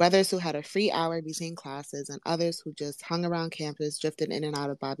 Brothers who had a free hour between classes and others who just hung around campus drifted in and out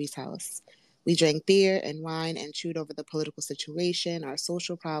of Bobby's house. We drank beer and wine and chewed over the political situation, our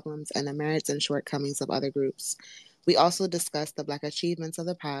social problems, and the merits and shortcomings of other groups. We also discussed the Black achievements of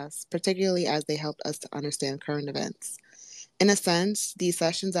the past, particularly as they helped us to understand current events. In a sense, these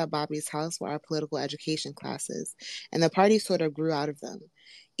sessions at Bobby's house were our political education classes, and the party sort of grew out of them.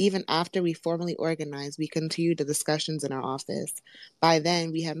 Even after we formally organized, we continued the discussions in our office. By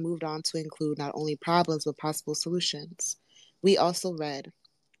then, we had moved on to include not only problems but possible solutions. We also read.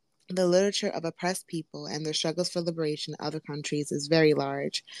 The literature of oppressed people and their struggles for liberation in other countries is very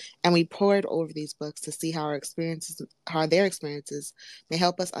large, and we pored over these books to see how their experiences may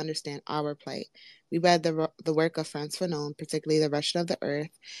help us understand our plight. We read the work of Frantz Fanon, particularly The Wretched of the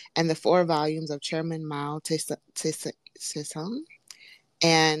Earth, and the 4 volumes of Chairman Mao Tse-tung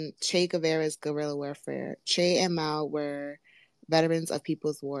and Che Guevara's guerrilla warfare. Che and Mao were veterans of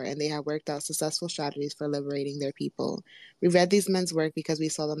People's War, and they had worked out successful strategies for liberating their people. We read these men's work because we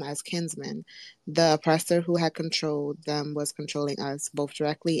saw them as kinsmen. The oppressor who had controlled them was controlling us, both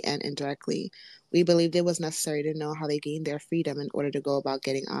directly and indirectly. We believed it was necessary to know how they gained their freedom in order to go about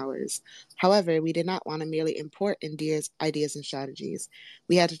getting ours. However, we did not want to merely import ideas and strategies.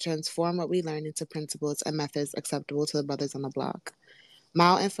 We had to transform what we learned into principles and methods acceptable to the brothers on the block.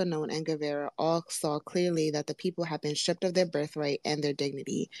 Mao and Fanon and Guevara all saw clearly that the people had been stripped of their birthright and their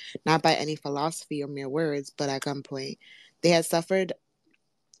dignity, not by any philosophy or mere words, but at gunpoint. They had suffered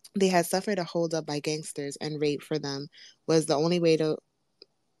a holdup by gangsters, and rape for them was the only way to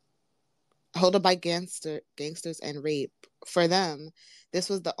hold up by gangsters and rape. For them, this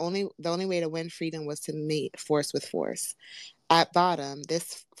was the only way to win freedom was to meet force with force. At bottom,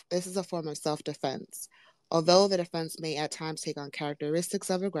 this is a form of self-defense. Although the defense may at times take on characteristics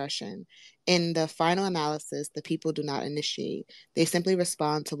of aggression, in the final analysis, the people do not initiate. They simply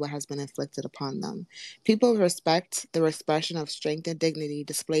respond to what has been inflicted upon them. People respect the expression of strength and dignity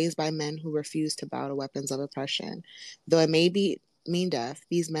displayed by men who refuse to bow to weapons of oppression. Though it may mean death,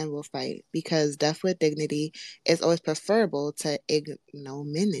 these men will fight, because death with dignity is always preferable to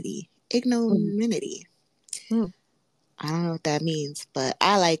ignominy. Ignominy. Mm. I don't know what that means, but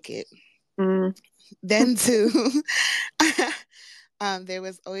I like it. Mm. Then too, there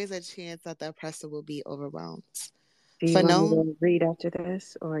was always a chance that the oppressor will be overwhelmed. Do you want me Fanon, to read after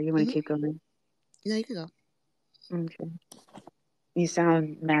this, or you want to keep going? no, you can go. Okay. You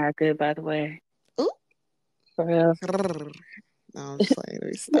sound mad good, by the way. Ooh. For real. No, I'm just playing.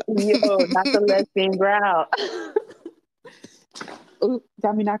 Let me stop. Yo, not the lesbian growl. Ooh,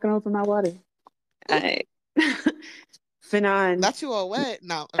 got me knocking over my water. All right. Fanon. Not you all wet.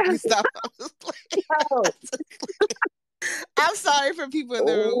 No, let me stop. I'm just playing. Oh. I'm sorry for people in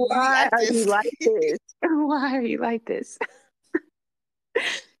the room. Why are you like this? Why are you like this?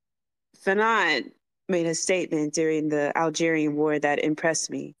 Fanon made a statement during the Algerian War that impressed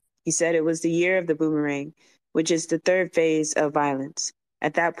me. He said it was the year of the boomerang, which is the 3rd phase of violence.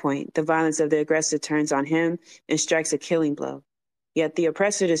 At that point, the violence of the aggressor turns on him and strikes a killing blow. Yet the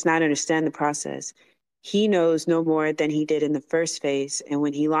oppressor does not understand the process. He knows no more than he did in the 1st phase and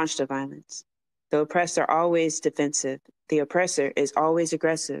when he launched the violence. The oppressor always defensive. The oppressor is always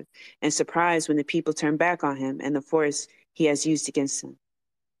aggressive and surprised when the people turn back on him and the force he has used against them.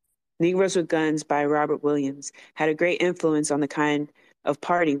 Negroes with Guns by Robert Williams had a great influence on the kind of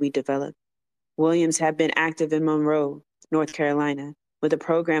party we developed. Williams had been active in Monroe, North Carolina, with a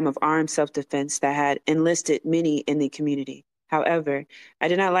program of armed self-defense that had enlisted many in the community. However, I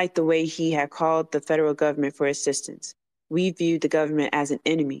did not like the way he had called the federal government for assistance. We viewed the government as an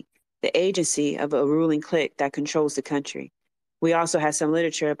enemy, the agency of a ruling clique that controls the country. We also had some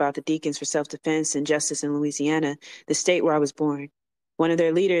literature about the Deacons for Self-Defense and Justice in Louisiana, the state where I was born. One of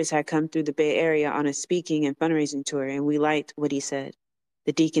their leaders had come through the Bay Area on a speaking and fundraising tour, and we liked what he said.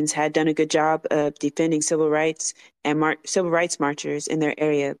 The Deacons had done a good job of defending civil rights and civil rights marchers in their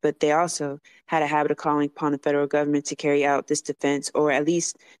area, but they also had a habit of calling upon the federal government to carry out this defense, or at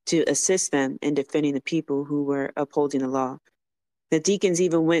least to assist them in defending the people who were upholding the law. The Deacons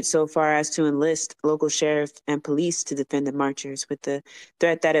even went so far as to enlist local sheriff and police to defend the marchers, with the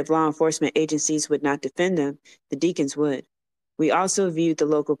threat that if law enforcement agencies would not defend them, the Deacons would. We also viewed the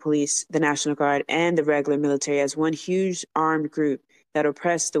local police, the National Guard, and the regular military as one huge armed group that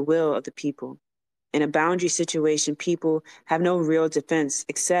oppressed the will of the people. In a boundary situation, people have no real defense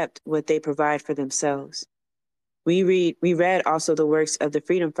except what they provide for themselves. We read also the works of the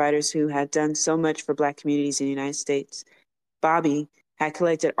freedom fighters who had done so much for Black communities in the United States. Bobby had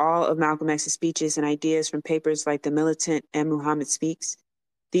collected all of Malcolm X's speeches and ideas from papers like The Militant and Muhammad Speaks.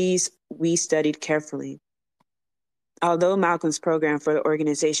 These we studied carefully. Although Malcolm's program for the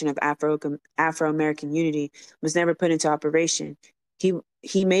organization of Afro-American unity was never put into operation,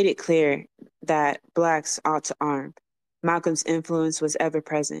 he made it clear that Blacks ought to arm. Malcolm's influence was ever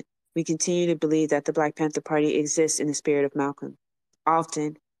present. We continue to believe that the Black Panther Party exists in the spirit of Malcolm.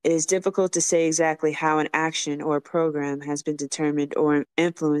 Often, it is difficult to say exactly how an action or a program has been determined or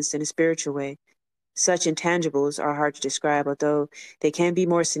influenced in a spiritual way. Such intangibles are hard to describe, although they can be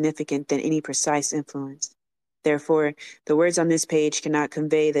more significant than any precise influence. Therefore, the words on this page cannot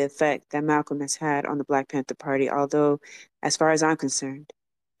convey the effect that Malcolm has had on the Black Panther Party, although, as far as I'm concerned,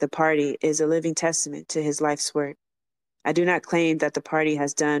 the party is a living testament to his life's work. I do not claim that the party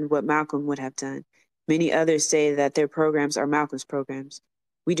has done what Malcolm would have done. Many others say that their programs are Malcolm's programs.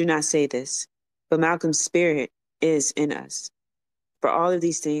 We do not say this, but Malcolm's spirit is in us. For all of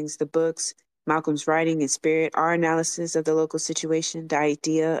these things, the books, Malcolm's writing and spirit, our analysis of the local situation, the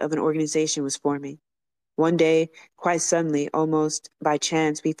idea of an organization was forming. One day, quite suddenly, almost by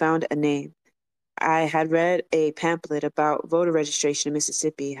chance, we found a name. I had read a pamphlet about voter registration in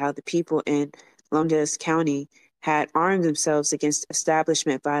Mississippi, how the people in Lowndes County had armed themselves against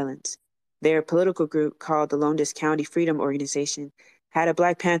establishment violence. Their political group, called the Lowndes County Freedom Organization, had a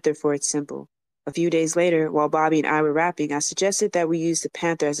Black Panther for its symbol. A few days later, while Bobby and I were rapping, I suggested that we use the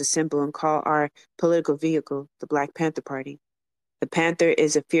panther as a symbol and call our political vehicle the Black Panther Party. The panther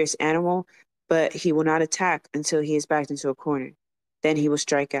is a fierce animal, but he will not attack until he is backed into a corner. Then he will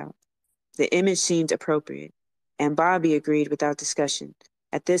strike out. The image seemed appropriate, and Bobby agreed without discussion.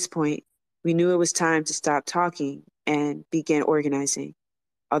 At this point, we knew it was time to stop talking and begin organizing.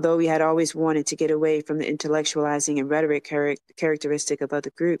 Although we had always wanted to get away from the intellectualizing and rhetoric characteristic of other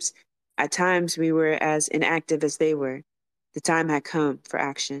groups, at times we were as inactive as they were. The time had come for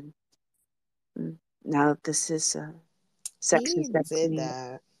action. Now this is section He did 17.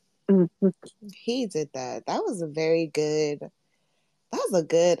 that. Mhm. He did that. That was a very good. That was a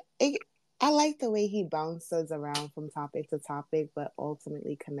good. I like the way he bounces around from topic to topic, but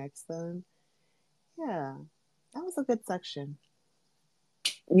ultimately connects them. Yeah, that was a good section.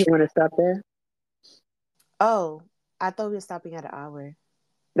 You want to stop there? Oh, I thought we were stopping at an hour,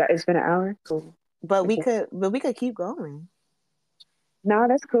 That it's been an hour? Cool. but we Okay. could. But we could keep going. No,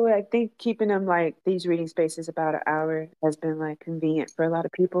 that's cool. I think keeping them like these reading spaces about an hour has been like convenient for a lot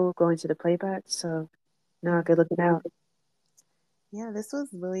of people going to the playback. So no, good looking out. Yeah, this was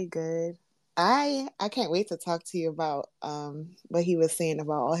really good. I can't wait to talk to you about what he was saying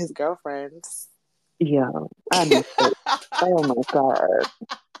about all his girlfriends. Yo, I missed it. Oh my God.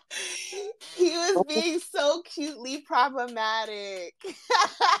 He was being so cutely problematic.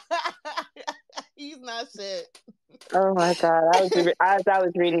 He's not shit. Oh my God. As I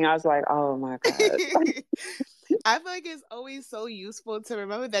was reading, I was like, oh my God. I feel like it's always so useful to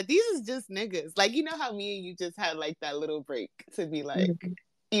remember that these is just niggas. Like, you know how me and you just had like that little break to be like, Mhm.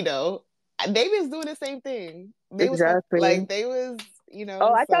 you know, they was doing the same thing. They was Exactly. like they was,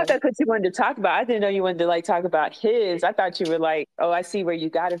 Oh, I thought so that's what you wanted to talk about. I didn't know you wanted to like talk about his. I thought you were like, oh, I see where you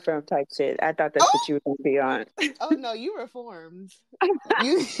got it from type shit. I thought that's what oh you were going to be on. oh no, you reformed.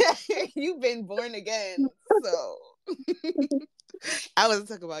 You you've been born again. So I wasn't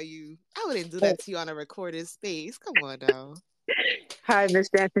talking about you. I wouldn't do that to you on a recorded space. Come on now. Hi, Miss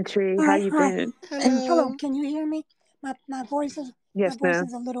Dancing Tree. How Hi, you hi. been? Hello, Hello. can you hear me? My voice is Yes, ma'am.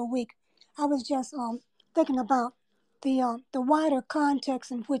 a little weak. I was just thinking about the wider context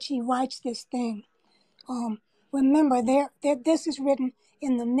in which he writes this thing. Remember, this is written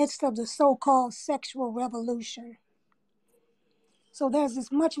in the midst of the so-called sexual revolution. So there's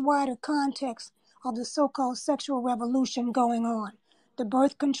this much wider context of the so-called sexual revolution going on. The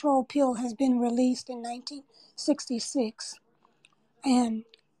birth control pill has been released in 1966. And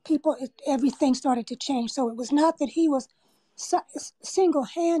everything started to change. So it was not that he was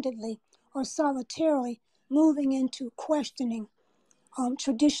single-handedly or solitarily moving into questioning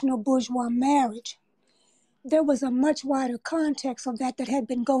traditional bourgeois marriage. There was a much wider context of that had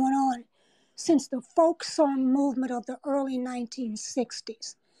been going on since the folk song movement of the early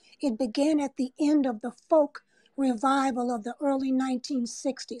 1960s. It began at the end of the folk revival of the early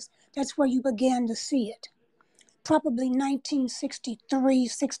 1960s. That's where you began to see it. Probably 1963,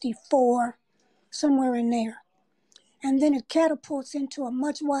 64, somewhere in there. And then it catapults into a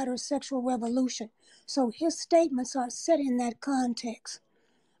much wider sexual revolution. So his statements are set in that context.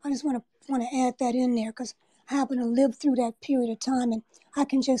 I just want to add that in there because happened to live through that period of time, and I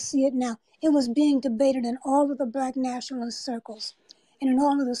can just see it now. It was being debated in all of the black nationalist circles and in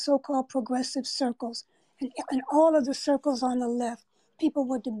all of the so-called progressive circles and in all of the circles on the left. People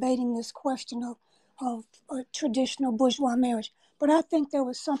were debating this question of traditional bourgeois marriage. But I think there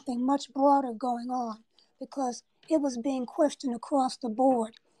was something much broader going on because it was being questioned across the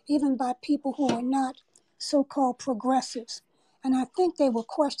board, even by people who were not so-called progressives. And I think they were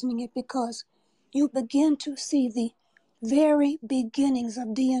questioning it because you begin to see the very beginnings of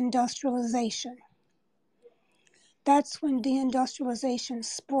deindustrialization. That's when deindustrialization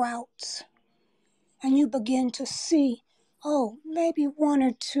sprouts. And you begin to see, oh, maybe one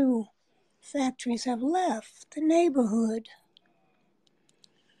or two factories have left the neighborhood.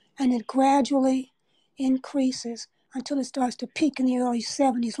 And it gradually increases until it starts to peak in the early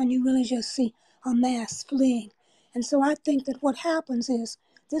 70s when you really just see a mass fleeing. And so I think that what happens is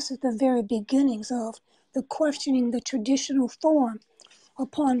this is the very beginnings of the questioning the traditional form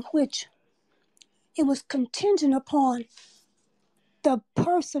upon which it was contingent upon the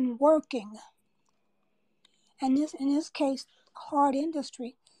person working. And this, in this case, hard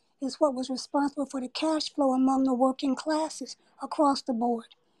industry is what was responsible for the cash flow among the working classes across the board.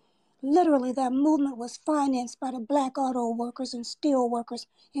 Literally, that movement was financed by the black auto workers and steel workers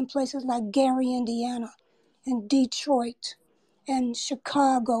in places like Gary, Indiana, and Detroit, and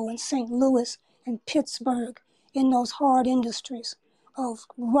Chicago, and St. Louis, and Pittsburgh, in those hard industries of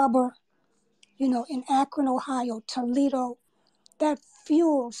rubber, in Akron, Ohio, Toledo. That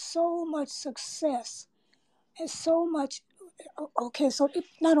fueled so much success and so much. Okay, so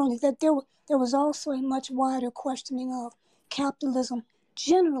not only that, there was also a much wider questioning of capitalism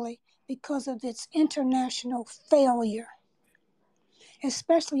generally because of its international failure,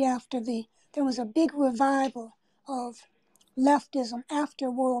 especially after there was a big revival of leftism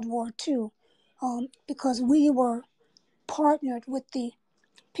after World War II, because we were partnered with the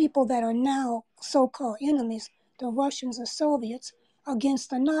people that are now so-called enemies, the Russians, the Soviets, against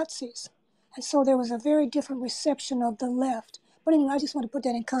the Nazis. And so there was a very different reception of the left. But anyway, I just want to put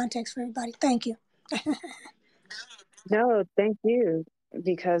that in context for everybody. Thank you. No, thank you.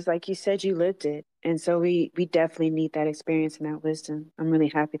 Because like you said, you lived it. And so we definitely need that experience and that wisdom. I'm really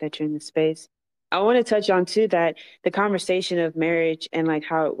happy that you're in this space. I want to touch on too that the conversation of marriage and like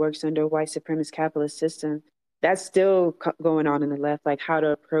how it works under a white supremacist capitalist system, that's still going on in the left, like how to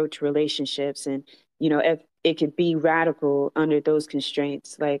approach relationships and, if it could be radical under those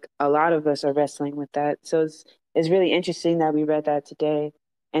constraints. Like a lot of us are wrestling with that. So it's really interesting that we read that today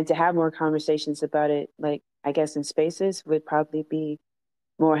and to have more conversations about it, like I guess in spaces would probably be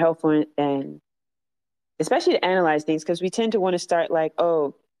more helpful and especially to analyze things because we tend to want to start like,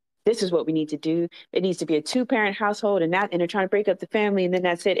 oh, this is what we need to do. It needs to be a two-parent household and they're trying to break up the family and then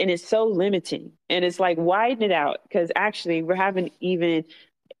that's it. And it's so limiting. And it's like widen it out because actually we're having even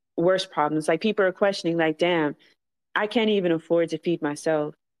worse problems. Like people are questioning like, damn, I can't even afford to feed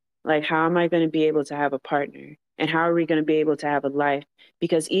myself. Like, how am I going to be able to have a partner? And how are we going to be able to have a life?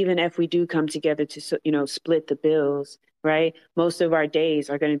 Because even if we do come together to, split the bills, right? Most of our days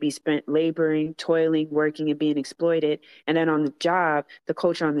are going to be spent laboring, toiling, working, and being exploited. And then on the job, the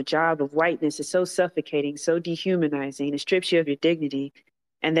culture on the job of whiteness is so suffocating, so dehumanizing. It strips you of your dignity.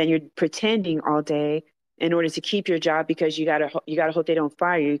 And then you're pretending all day in order to keep your job because you gotta hope they don't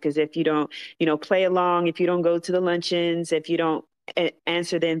fire you. Because if you don't, play along, if you don't go to the luncheons, if you don't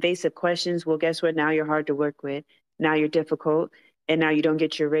answer the invasive questions, well, guess what? Now you're hard to work with. Now you're difficult. And now you don't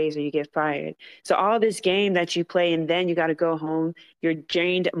get your raise or you get fired. So all this game that you play and then you got to go home, you're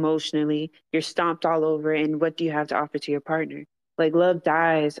drained emotionally, you're stomped all over. And what do you have to offer to your partner? Like love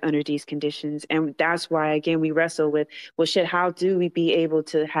dies under these conditions. And that's why, again, we wrestle with, well, shit, how do we be able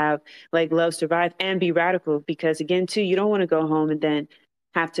to have like love survive and be radical? Because again, too, you don't want to go home and then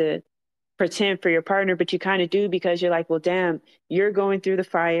have to pretend for your partner, but you kind of do because you're like, well, damn, you're going through the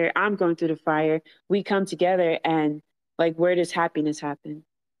fire. I'm going through the fire. We come together and like, where does happiness happen?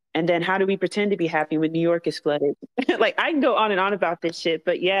 And then how do we pretend to be happy when New York is flooded? Like I can go on and on about this shit,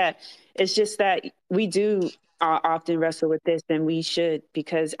 but yeah, it's just that we do often wrestle with this and we should,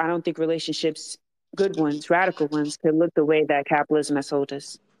 because I don't think relationships, good ones, radical ones, could look the way that capitalism has sold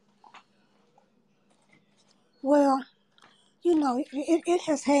us. Well, it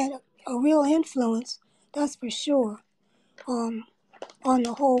has had a real influence, that's for sure, on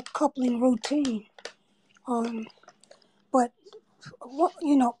the whole coupling routine. But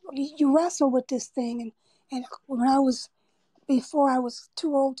you wrestle with this thing, and before I was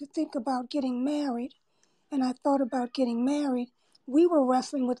too old to think about getting married, and I thought about getting married, we were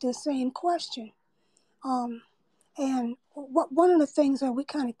wrestling with this same question. And one of the things that we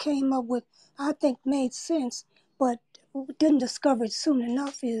kind of came up with, I think made sense, but didn't discover it soon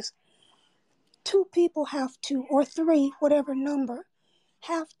enough, is two people have to, or three, whatever number,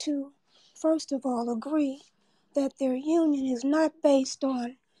 have to, first of all, agree that their union is not based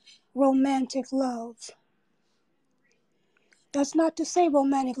on romantic love. That's not to say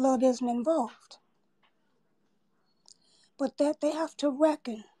romantic love isn't involved, but that they have to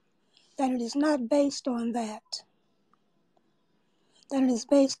reckon that it is not based on that it is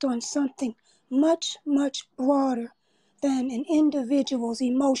based on something much, much broader than an individual's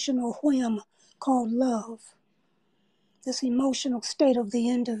emotional whim called love, this emotional state of the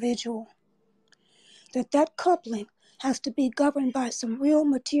individual. That coupling has to be governed by some real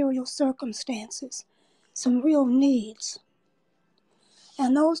material circumstances, some real needs.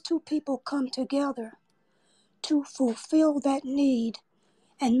 And those two people come together to fulfill that need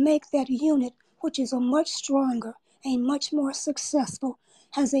and make that unit, which is a much stronger, a much more successful,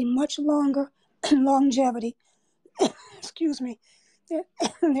 has a much longer longevity. Excuse me. There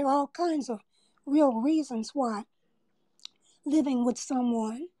are all kinds of real reasons why living with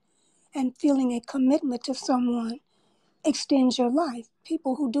someone and feeling a commitment to someone extends your life.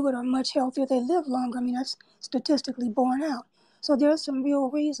 People who do it are much healthier. They live longer. I mean, that's statistically borne out. So there are some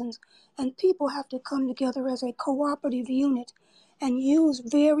real reasons. And people have to come together as a cooperative unit and use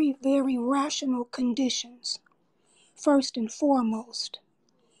very, very rational conditions, first and foremost.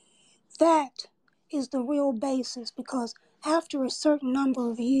 That is the real basis, because after a certain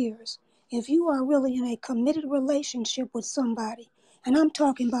number of years, if you are really in a committed relationship with somebody, and I'm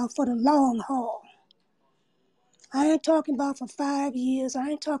talking about for the long haul, I ain't talking about for 5 years, I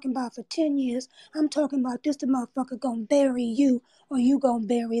ain't talking about for 10 years, I'm talking about this the motherfucker gonna bury you or you gonna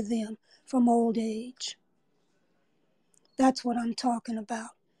bury them from old age. That's what I'm talking about.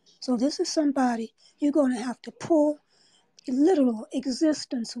 So this is somebody you're gonna have to pull literal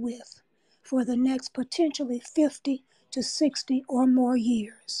existence with for the next potentially 50 to 60 or more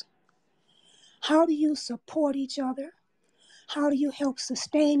years. How do you support each other? How do you help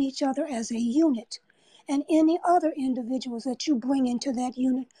sustain each other as a unit? And any other individuals that you bring into that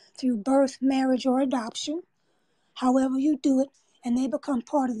unit through birth, marriage, or adoption, however you do it, and they become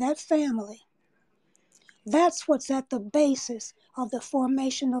part of that family. That's what's at the basis of the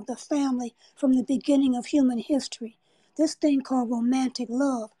formation of the family from the beginning of human history. This thing called romantic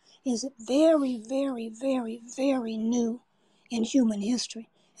love is very, very, very, very new in human history.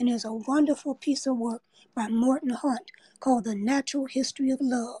 And there's a wonderful piece of work by Morton Hunt called The Natural History of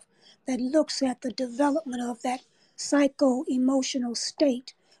Love that looks at the development of that psycho-emotional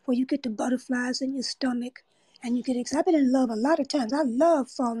state where you get the butterflies in your stomach and you get excited. I've been in love a lot of times. I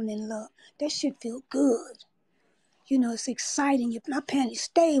love falling in love. That shit feel good. You know, it's exciting. My panties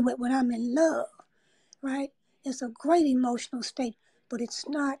stay wet when I'm in love, right? It's a great emotional state, but it's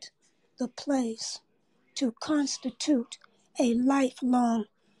not the place to constitute a lifelong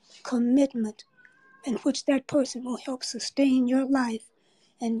commitment in which that person will help sustain your life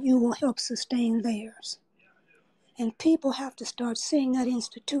and you will help sustain theirs. And people have to start seeing that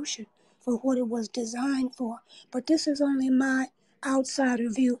institution for what it was designed for. But this is only my outsider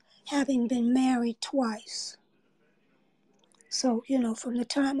view, having been married twice. So, you know, from the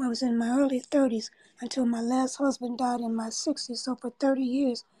time I was in my early 30s until my last husband died in my 60s, so for 30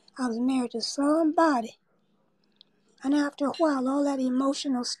 years, I was married to somebody. And after a while, all that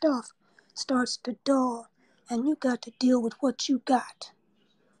emotional stuff starts to dull, and you got to deal with what you got.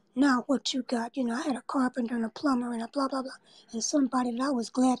 Now what you got, you know, I had a carpenter and a plumber and a blah, blah, blah, and somebody that I was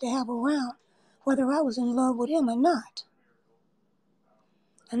glad to have around, whether I was in love with him or not.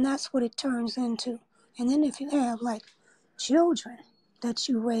 And that's what it turns into. And then if you have, like, children that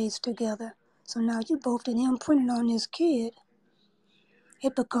you raise together, so now you both done imprinted on this kid,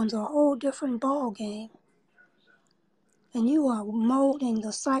 it becomes a whole different ball game. And you are molding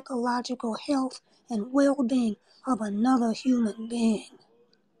the psychological health and well-being of another human being.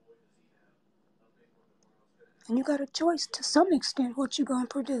 And you got a choice to some extent what you're going to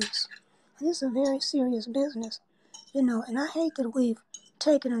produce. And this is a very serious business, you know, and I hate that we've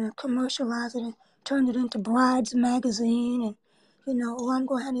taken it and commercialized it and turned it into Brides Magazine and, you know, oh, I'm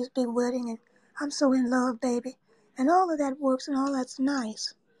going to have this big wedding and I'm so in love, baby. And all of that works and all that's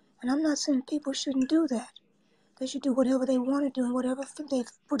nice. And I'm not saying people shouldn't do that. They should do whatever they want to do and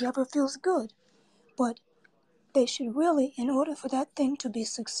whatever feels good. But they should really, in order for that thing to be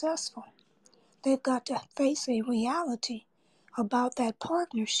successful, they've got to face a reality about that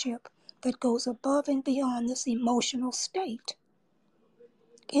partnership that goes above and beyond this emotional state.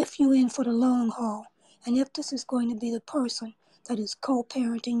 If you're in for the long haul, and if this is going to be the person that is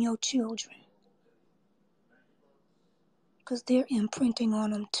co-parenting your children. because they're imprinting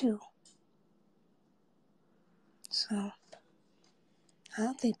on them too. So I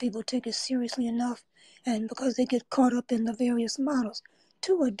don't think people take it seriously enough, and because they get caught up in the various models,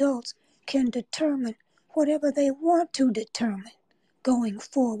 two adults can determine whatever they want to determine going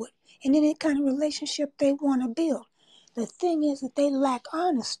forward in any kind of relationship they want to build. The thing is that they lack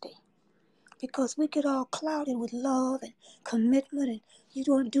honesty, because we get all clouded with love and commitment and you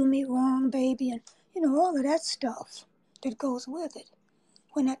don't do me wrong, baby, and all of that stuff that goes with it.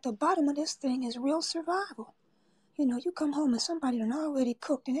 When at the bottom of this thing is real survival. You come home and somebody done already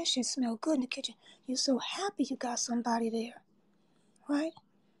cooked and that shit smell good in the kitchen. You're so happy you got somebody there, right?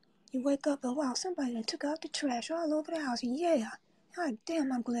 You wake up and wow, somebody done took out the trash all over the house. Yeah. God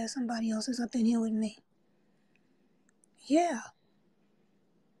damn, I'm glad somebody else is up in here with me. Yeah.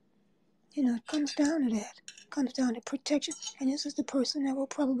 It comes down to that. It comes down to protection. And this is the person that will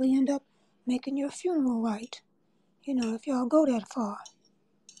probably end up making your funeral right. If y'all go that far.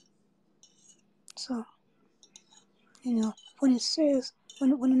 So, when it says, when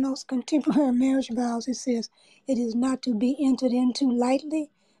the notes contemporary marriage vows, it says, it is not to be entered into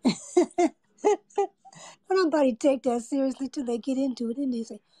lightly. Nobody take that seriously till they get into it. Then they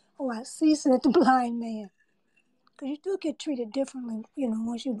say, oh, I see, said the blind man. Because you do get treated differently,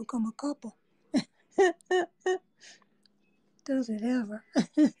 once you become a couple. Does it ever?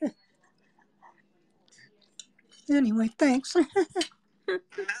 Anyway, thanks.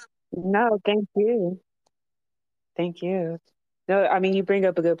 No, thank you. Thank you. No, I mean, you bring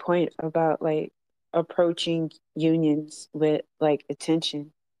up a good point about like approaching unions with like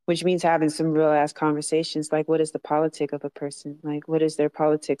attention, which means having some real ass conversations. Like, what is the politic of a person? Like, what is their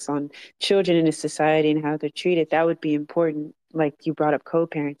politics on children in a society and how they're treated? That would be important. Like, you brought up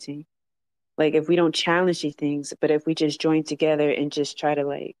co-parenting. Like, if we don't challenge these things, but if we just join together and just try to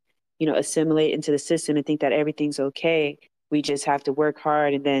like, assimilate into the system and think that everything's okay, we just have to work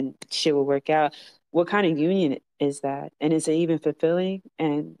hard and then shit will work out. What kind of union is that? And is it even fulfilling?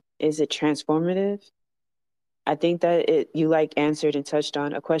 And is it transformative? I think that you like answered and touched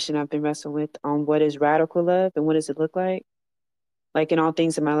on a question I've been wrestling with on what is radical love and what does it look like? Like in all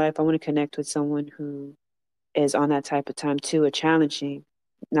things in my life, I want to connect with someone who is on that type of time too, a challenging,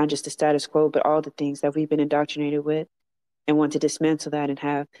 not just the status quo, but all the things that we've been indoctrinated with and want to dismantle that and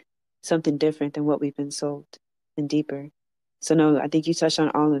have something different than what we've been sold and deeper. So no, I think you touched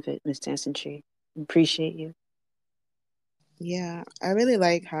on all of it, Miss Dancing Tree. Appreciate you. Yeah, I really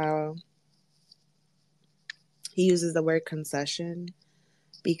like how he uses the word concession,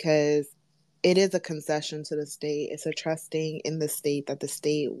 because it is a concession to the state. It's a trusting in the state that the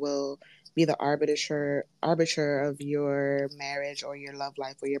state will be the arbiter of your marriage or your love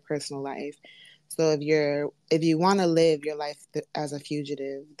life or your personal life. So if you want to live your life as a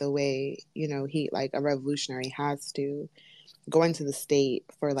fugitive, the way he, like a revolutionary, has to, going to the state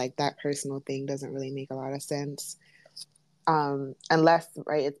for like that personal thing doesn't really make a lot of sense, unless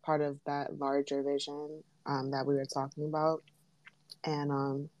it's part of that larger vision that we were talking about.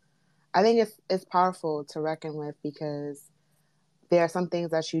 And I think it's powerful to reckon with, because there are some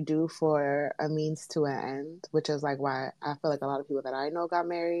things that you do for a means to an end, which is like why I feel like a lot of people that I know got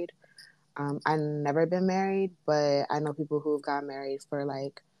married. I've never been married, but I know people who got married for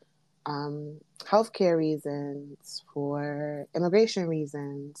like healthcare reasons, for immigration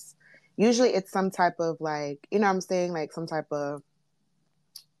reasons. Usually it's some type of like, what I'm saying, like some type of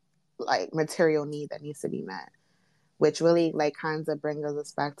like material need that needs to be met, which really like kind of brings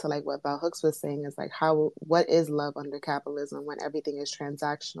us back to like what Bell Hooks was saying, is like what is love under capitalism when everything is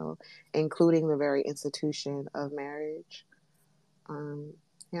transactional, including the very institution of marriage.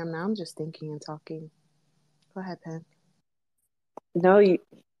 Yeah, now I'm just thinking and talking. Go ahead, Pen. No,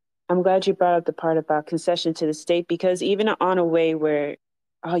 I'm glad you brought up the part about concession to the state, because even on a way where,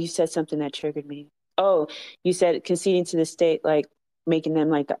 oh, you said something that triggered me. Oh, you said conceding to the state, like making them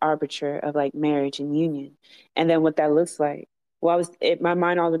like the arbiter of like marriage and union, and then what that looks like. Well, my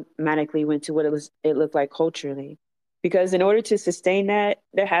mind automatically went to what it looked like culturally, because in order to sustain that,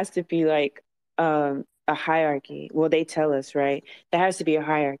 there has to be like a hierarchy. Well, they tell us, right? There has to be a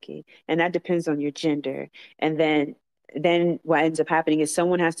hierarchy, and that depends on your gender, and then what ends up happening is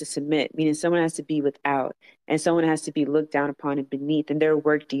someone has to submit, meaning someone has to be without, and someone has to be looked down upon and beneath, and their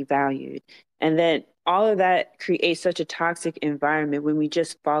work devalued. And then all of that creates such a toxic environment when we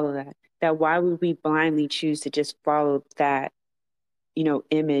just follow that. That why would we blindly choose to just follow that,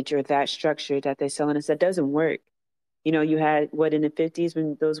 image or that structure that they're selling us? That doesn't work. You had what in the 50s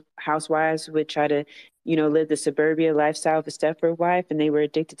when those housewives would try to, live the suburbia lifestyle of a Stepford wife, and they were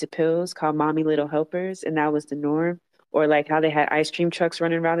addicted to pills called mommy little helpers, and that was the norm. or like how they had ice cream trucks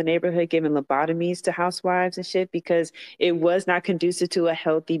running around the neighborhood giving lobotomies to housewives and shit because it was not conducive to a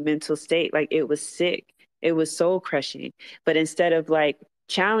healthy mental state. Like it was sick. It was soul crushing. But instead of like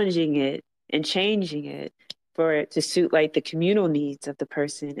challenging it and changing it for it to suit like the communal needs of the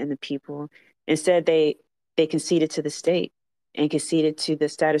person and the people, instead they conceded to the state and conceded to the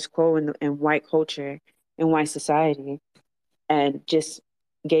status quo in white culture and white society and just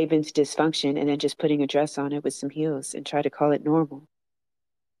gave into dysfunction and then just putting a dress on it with some heels and try to call it normal.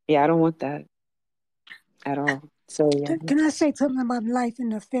 Yeah, I don't want that at all. So yeah. Can I say something about life in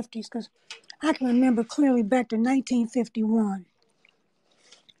the 50s? Because I can remember clearly back to 1951.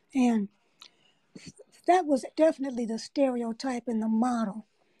 And that was definitely the stereotype and the model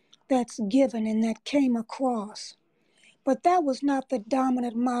that's given and that came across. But that was not the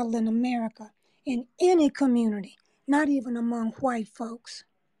dominant model in America, in any community, not even among white folks.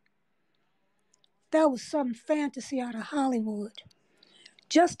 That was some fantasy out of Hollywood.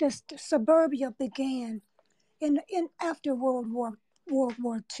 Just as suburbia began in after World War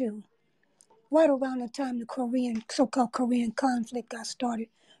II, right around the time the so-called Korean conflict got started,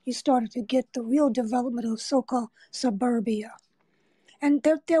 you started to get the real development of so-called suburbia. And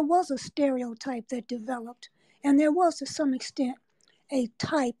there was a stereotype that developed, and there was to some extent a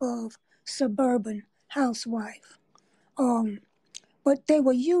type of suburban housewife. But they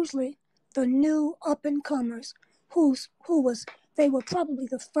were usually the new up-and-comers they were probably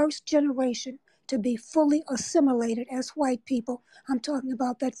the first generation to be fully assimilated as white people. I'm talking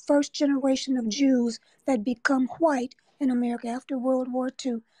about that first generation of Jews that become white in America after World War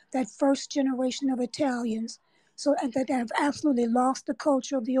II, that first generation of Italians, and that have absolutely lost the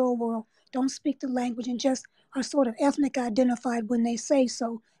culture of the old world, don't speak the language, and just are sort of ethnic identified when they say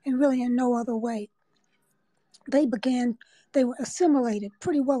so, and really in no other way. They were assimilated,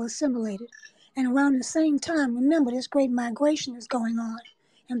 pretty well assimilated. And around the same time, remember, this great migration is going on,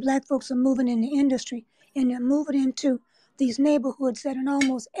 and black folks are moving in the industry, and they're moving into these neighborhoods that in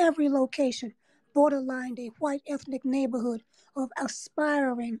almost every location borderline a white ethnic neighborhood of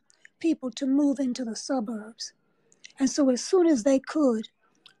aspiring people to move into the suburbs. And so as soon as they could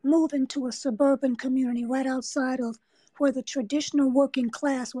move into a suburban community right outside of where the traditional working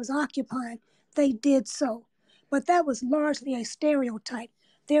class was occupying, they did so. But that was largely a stereotype.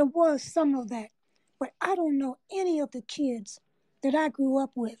 There was some of that. But I don't know any of the kids that I grew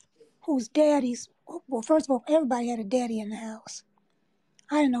up with whose daddies, well, first of all, everybody had a daddy in the house.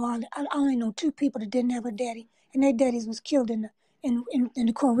 I only know two people that didn't have a daddy, and their daddies was killed in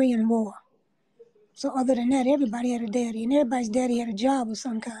the Korean War. So other than that, everybody had a daddy, and everybody's daddy had a job of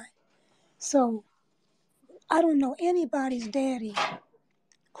some kind. So I don't know anybody's daddy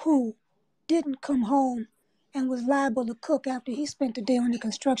who didn't come home and was liable to cook after he spent the day on the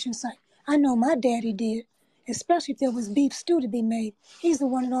construction site. I know my daddy did, especially if there was beef stew to be made. He's the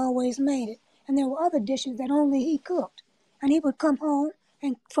one that always made it. And there were other dishes that only he cooked. And he would come home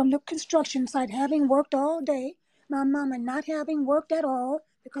and from the construction site, having worked all day, my mama not having worked at all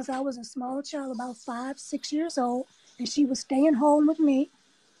because I was a small child, about 5, 6 years old, and she was staying home with me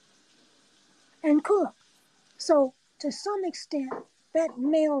and cook. So to some extent, that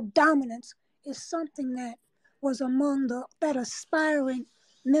male dominance is something that was among that aspiring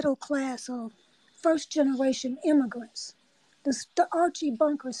middle class of first generation immigrants. The Archie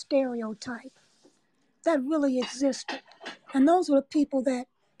Bunker stereotype that really existed. And those were the people that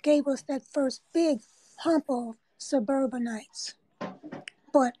gave us that first big hump of suburbanites.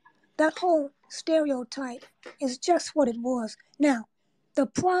 But that whole stereotype is just what it was. Now, the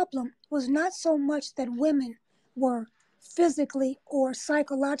problem was not so much that women were physically or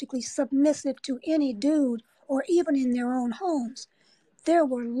psychologically submissive to any dude or even in their own homes. There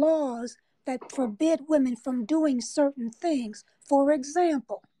were laws that forbid women from doing certain things. For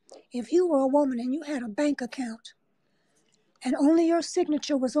example, if you were a woman and you had a bank account and only your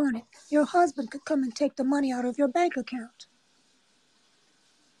signature was on it, your husband could come and take the money out of your bank account.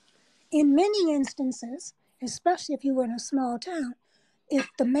 In many instances, especially if you were in a small town, if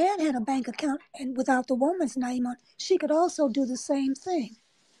the man had a bank account and without the woman's name on, she could also do the same thing,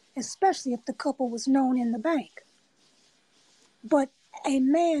 especially if the couple was known in the bank. But a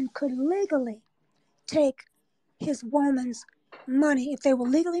man could legally take his woman's money if they were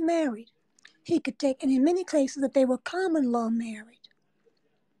legally married. He could take, and in many cases, if they were common law married,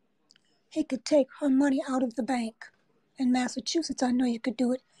 he could take her money out of the bank. In Massachusetts, I know you could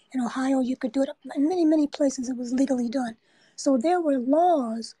do it. In Ohio, you could do it. In many, many places, it was legally done. So there were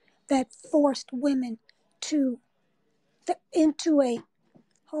laws that forced women into a,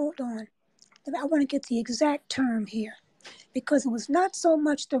 hold on, I want to get the exact term here. because it was not so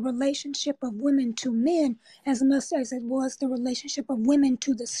much the relationship of women to men as much as it was the relationship of women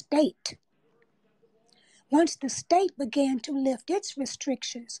to the state. Once the state began to lift its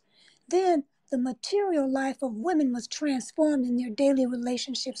restrictions, then the material life of women was transformed in their daily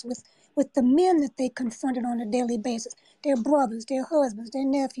relationships with the men that they confronted on a daily basis. Their brothers, their husbands, their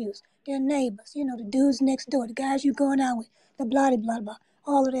nephews, their neighbors, the dudes next door, the guys you're going out with, the blah, blah, blah,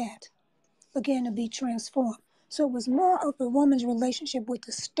 all of that began to be transformed. So it was more of a woman's relationship with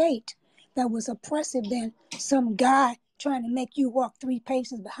the state that was oppressive than some guy trying to make you walk 3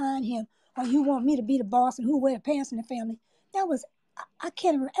 paces behind him, or you want me to be the boss and who wear the pants in the family. That was, I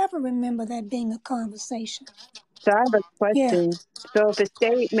can't ever remember that being a conversation. So I have a Yeah. question. So if a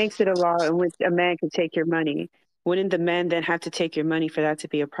state makes it a law in which a man can take your money, wouldn't the men then have to take your money for that to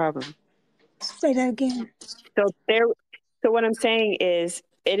be a problem? Say that again. So there. So what I'm saying is,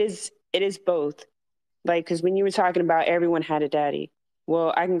 it is both. Like, because when you were talking about everyone had a daddy,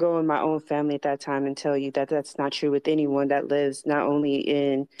 well, I can go in my own family at that time and tell you that that's not true with anyone that lives not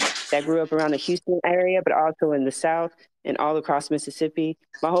only that grew up around the Houston area, but also in the South and all across Mississippi.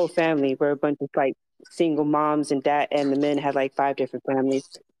 My whole family were a bunch of like single moms and dad, and the men had like 5 different families,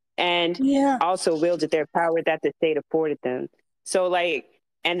 and Yeah. also wielded their power that the state afforded them. So like,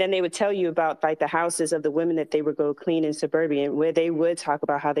 and then they would tell you about like the houses of the women that they would go clean in suburban, where they would talk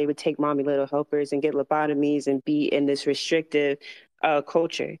about how they would take mommy little helpers and get lobotomies and be in this restrictive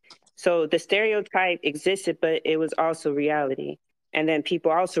culture. So the stereotype existed, but it was also reality. And then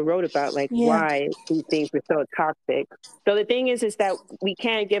people also wrote about like Yeah. why these things were so toxic. So the thing is that we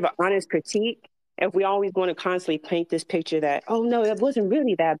can't give an honest critique if we always want to constantly paint this picture that, oh no, it wasn't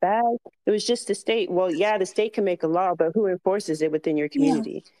really that bad. It was just the state. Well, yeah, the state can make a law, but who enforces it within your Yeah.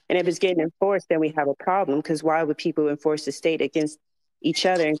 community? And if it's getting enforced, then we have a problem, because why would people enforce the state against each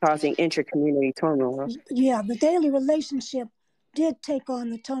other and causing intra-community turmoil? Yeah. The daily relationship did take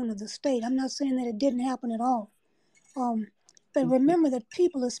on the tone of the state. I'm not saying that it didn't happen at all. But remember that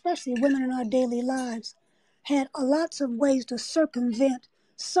people, especially women in our daily lives, had lots of ways to circumvent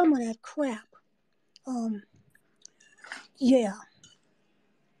some of that crap. Yeah.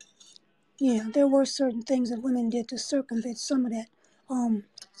 Yeah, there were certain things that women did to circumvent some of that.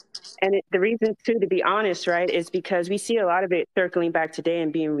 And the reason, too, to be honest, right, is because we see a lot of it circling back today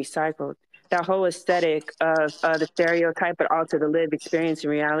and being recycled. That whole aesthetic of the stereotype, but also the lived experience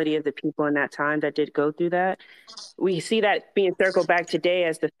and reality of the people in that time that did go through that. We see that being circled back today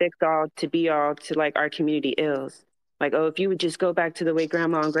as the fix all to be all to like our community ills. Like, oh, if you would just go back to the way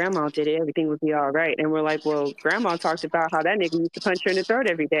grandma and grandma did it, everything would be all right. And we're like, well, grandma talked about how that nigga used to punch her in the throat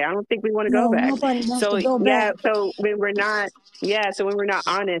every day. I don't think we want to go No, back. nobody wants So to go yeah, back. so when we're not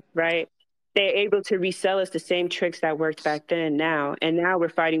honest, right? They're able to resell us the same tricks that worked back then now. And now we're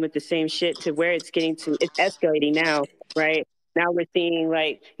fighting with the same shit to where it's escalating now, right? Now we're seeing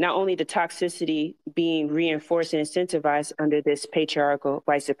like not only the toxicity being reinforced and incentivized under this patriarchal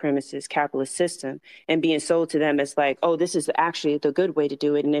white supremacist capitalist system and being sold to them as like, oh, this is actually the good way to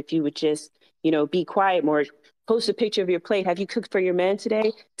do it. And if you would just, be quiet more, post a picture of your plate. Have you cooked for your man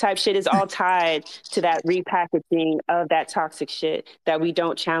today? Type shit is all tied to that repackaging of that toxic shit that we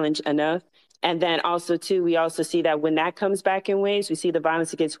don't challenge enough. And then also, too, we also see that when that comes back in waves, we see the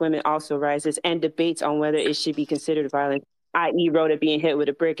violence against women also rises, and debates on whether it should be considered violence, i.e. Rhoda being hit with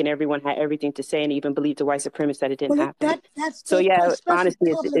a brick and everyone had everything to say and even believed the white supremacists that it didn't Well, happen. that's So yeah, especially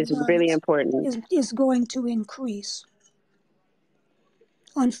honestly, public it's really violence important. is going to increase,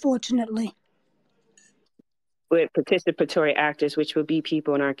 unfortunately. With participatory actors, which will be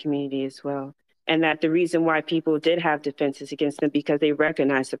people in our community as well. And that the reason why people did have defenses against them because they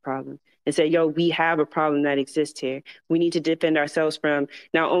recognized the problem and said, yo, we have a problem that exists here. We need to defend ourselves from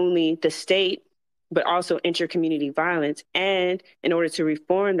not only the state, but also inter-community violence. And in order to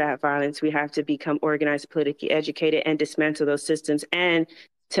reform that violence, we have to become organized, politically educated, and dismantle those systems. And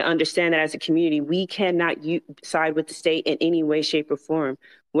to understand that as a community, we cannot side with the state in any way, shape, or form,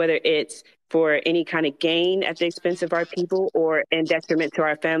 whether it's for any kind of gain at the expense of our people or in detriment to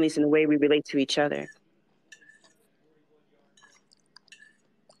our families and the way we relate to each other.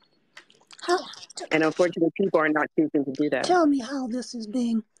 And unfortunately, people are not choosing to do that. Tell me how this is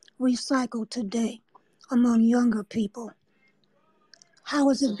being recycled today among younger people. How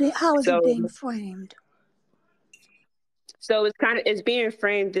is it being framed? So it's being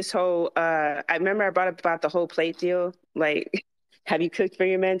framed this whole I remember I brought up about the whole plate deal. Like, have you cooked for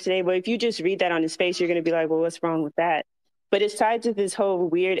your man today? Well, if you just read that on his face, you're gonna be like, well, what's wrong with that? But it's tied to this whole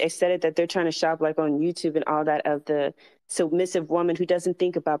weird aesthetic that they're trying to shop like on YouTube and all that of the submissive woman who doesn't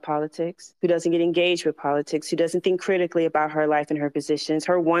think about politics, who doesn't get engaged with politics, who doesn't think critically about her life and her positions.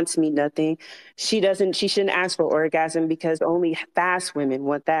 Her wants mean nothing. She shouldn't ask for orgasm because only fast women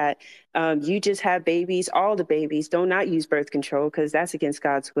want that. You just have babies, all the babies. Do not use birth control because that's against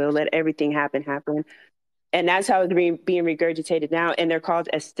God's will. Let everything happen. And that's how it's being regurgitated now. And they're called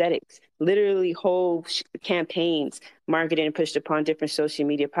aesthetics, literally whole campaigns marketed and pushed upon different social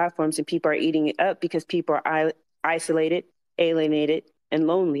media platforms. And people are eating it up because people are isolated, alienated, and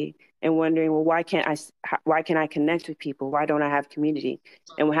lonely, and wondering, well, why can't I connect with people? Why don't I have community?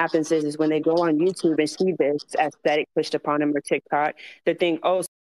 And what happens is when they go on YouTube and see this aesthetic pushed upon them or TikTok, they think, oh,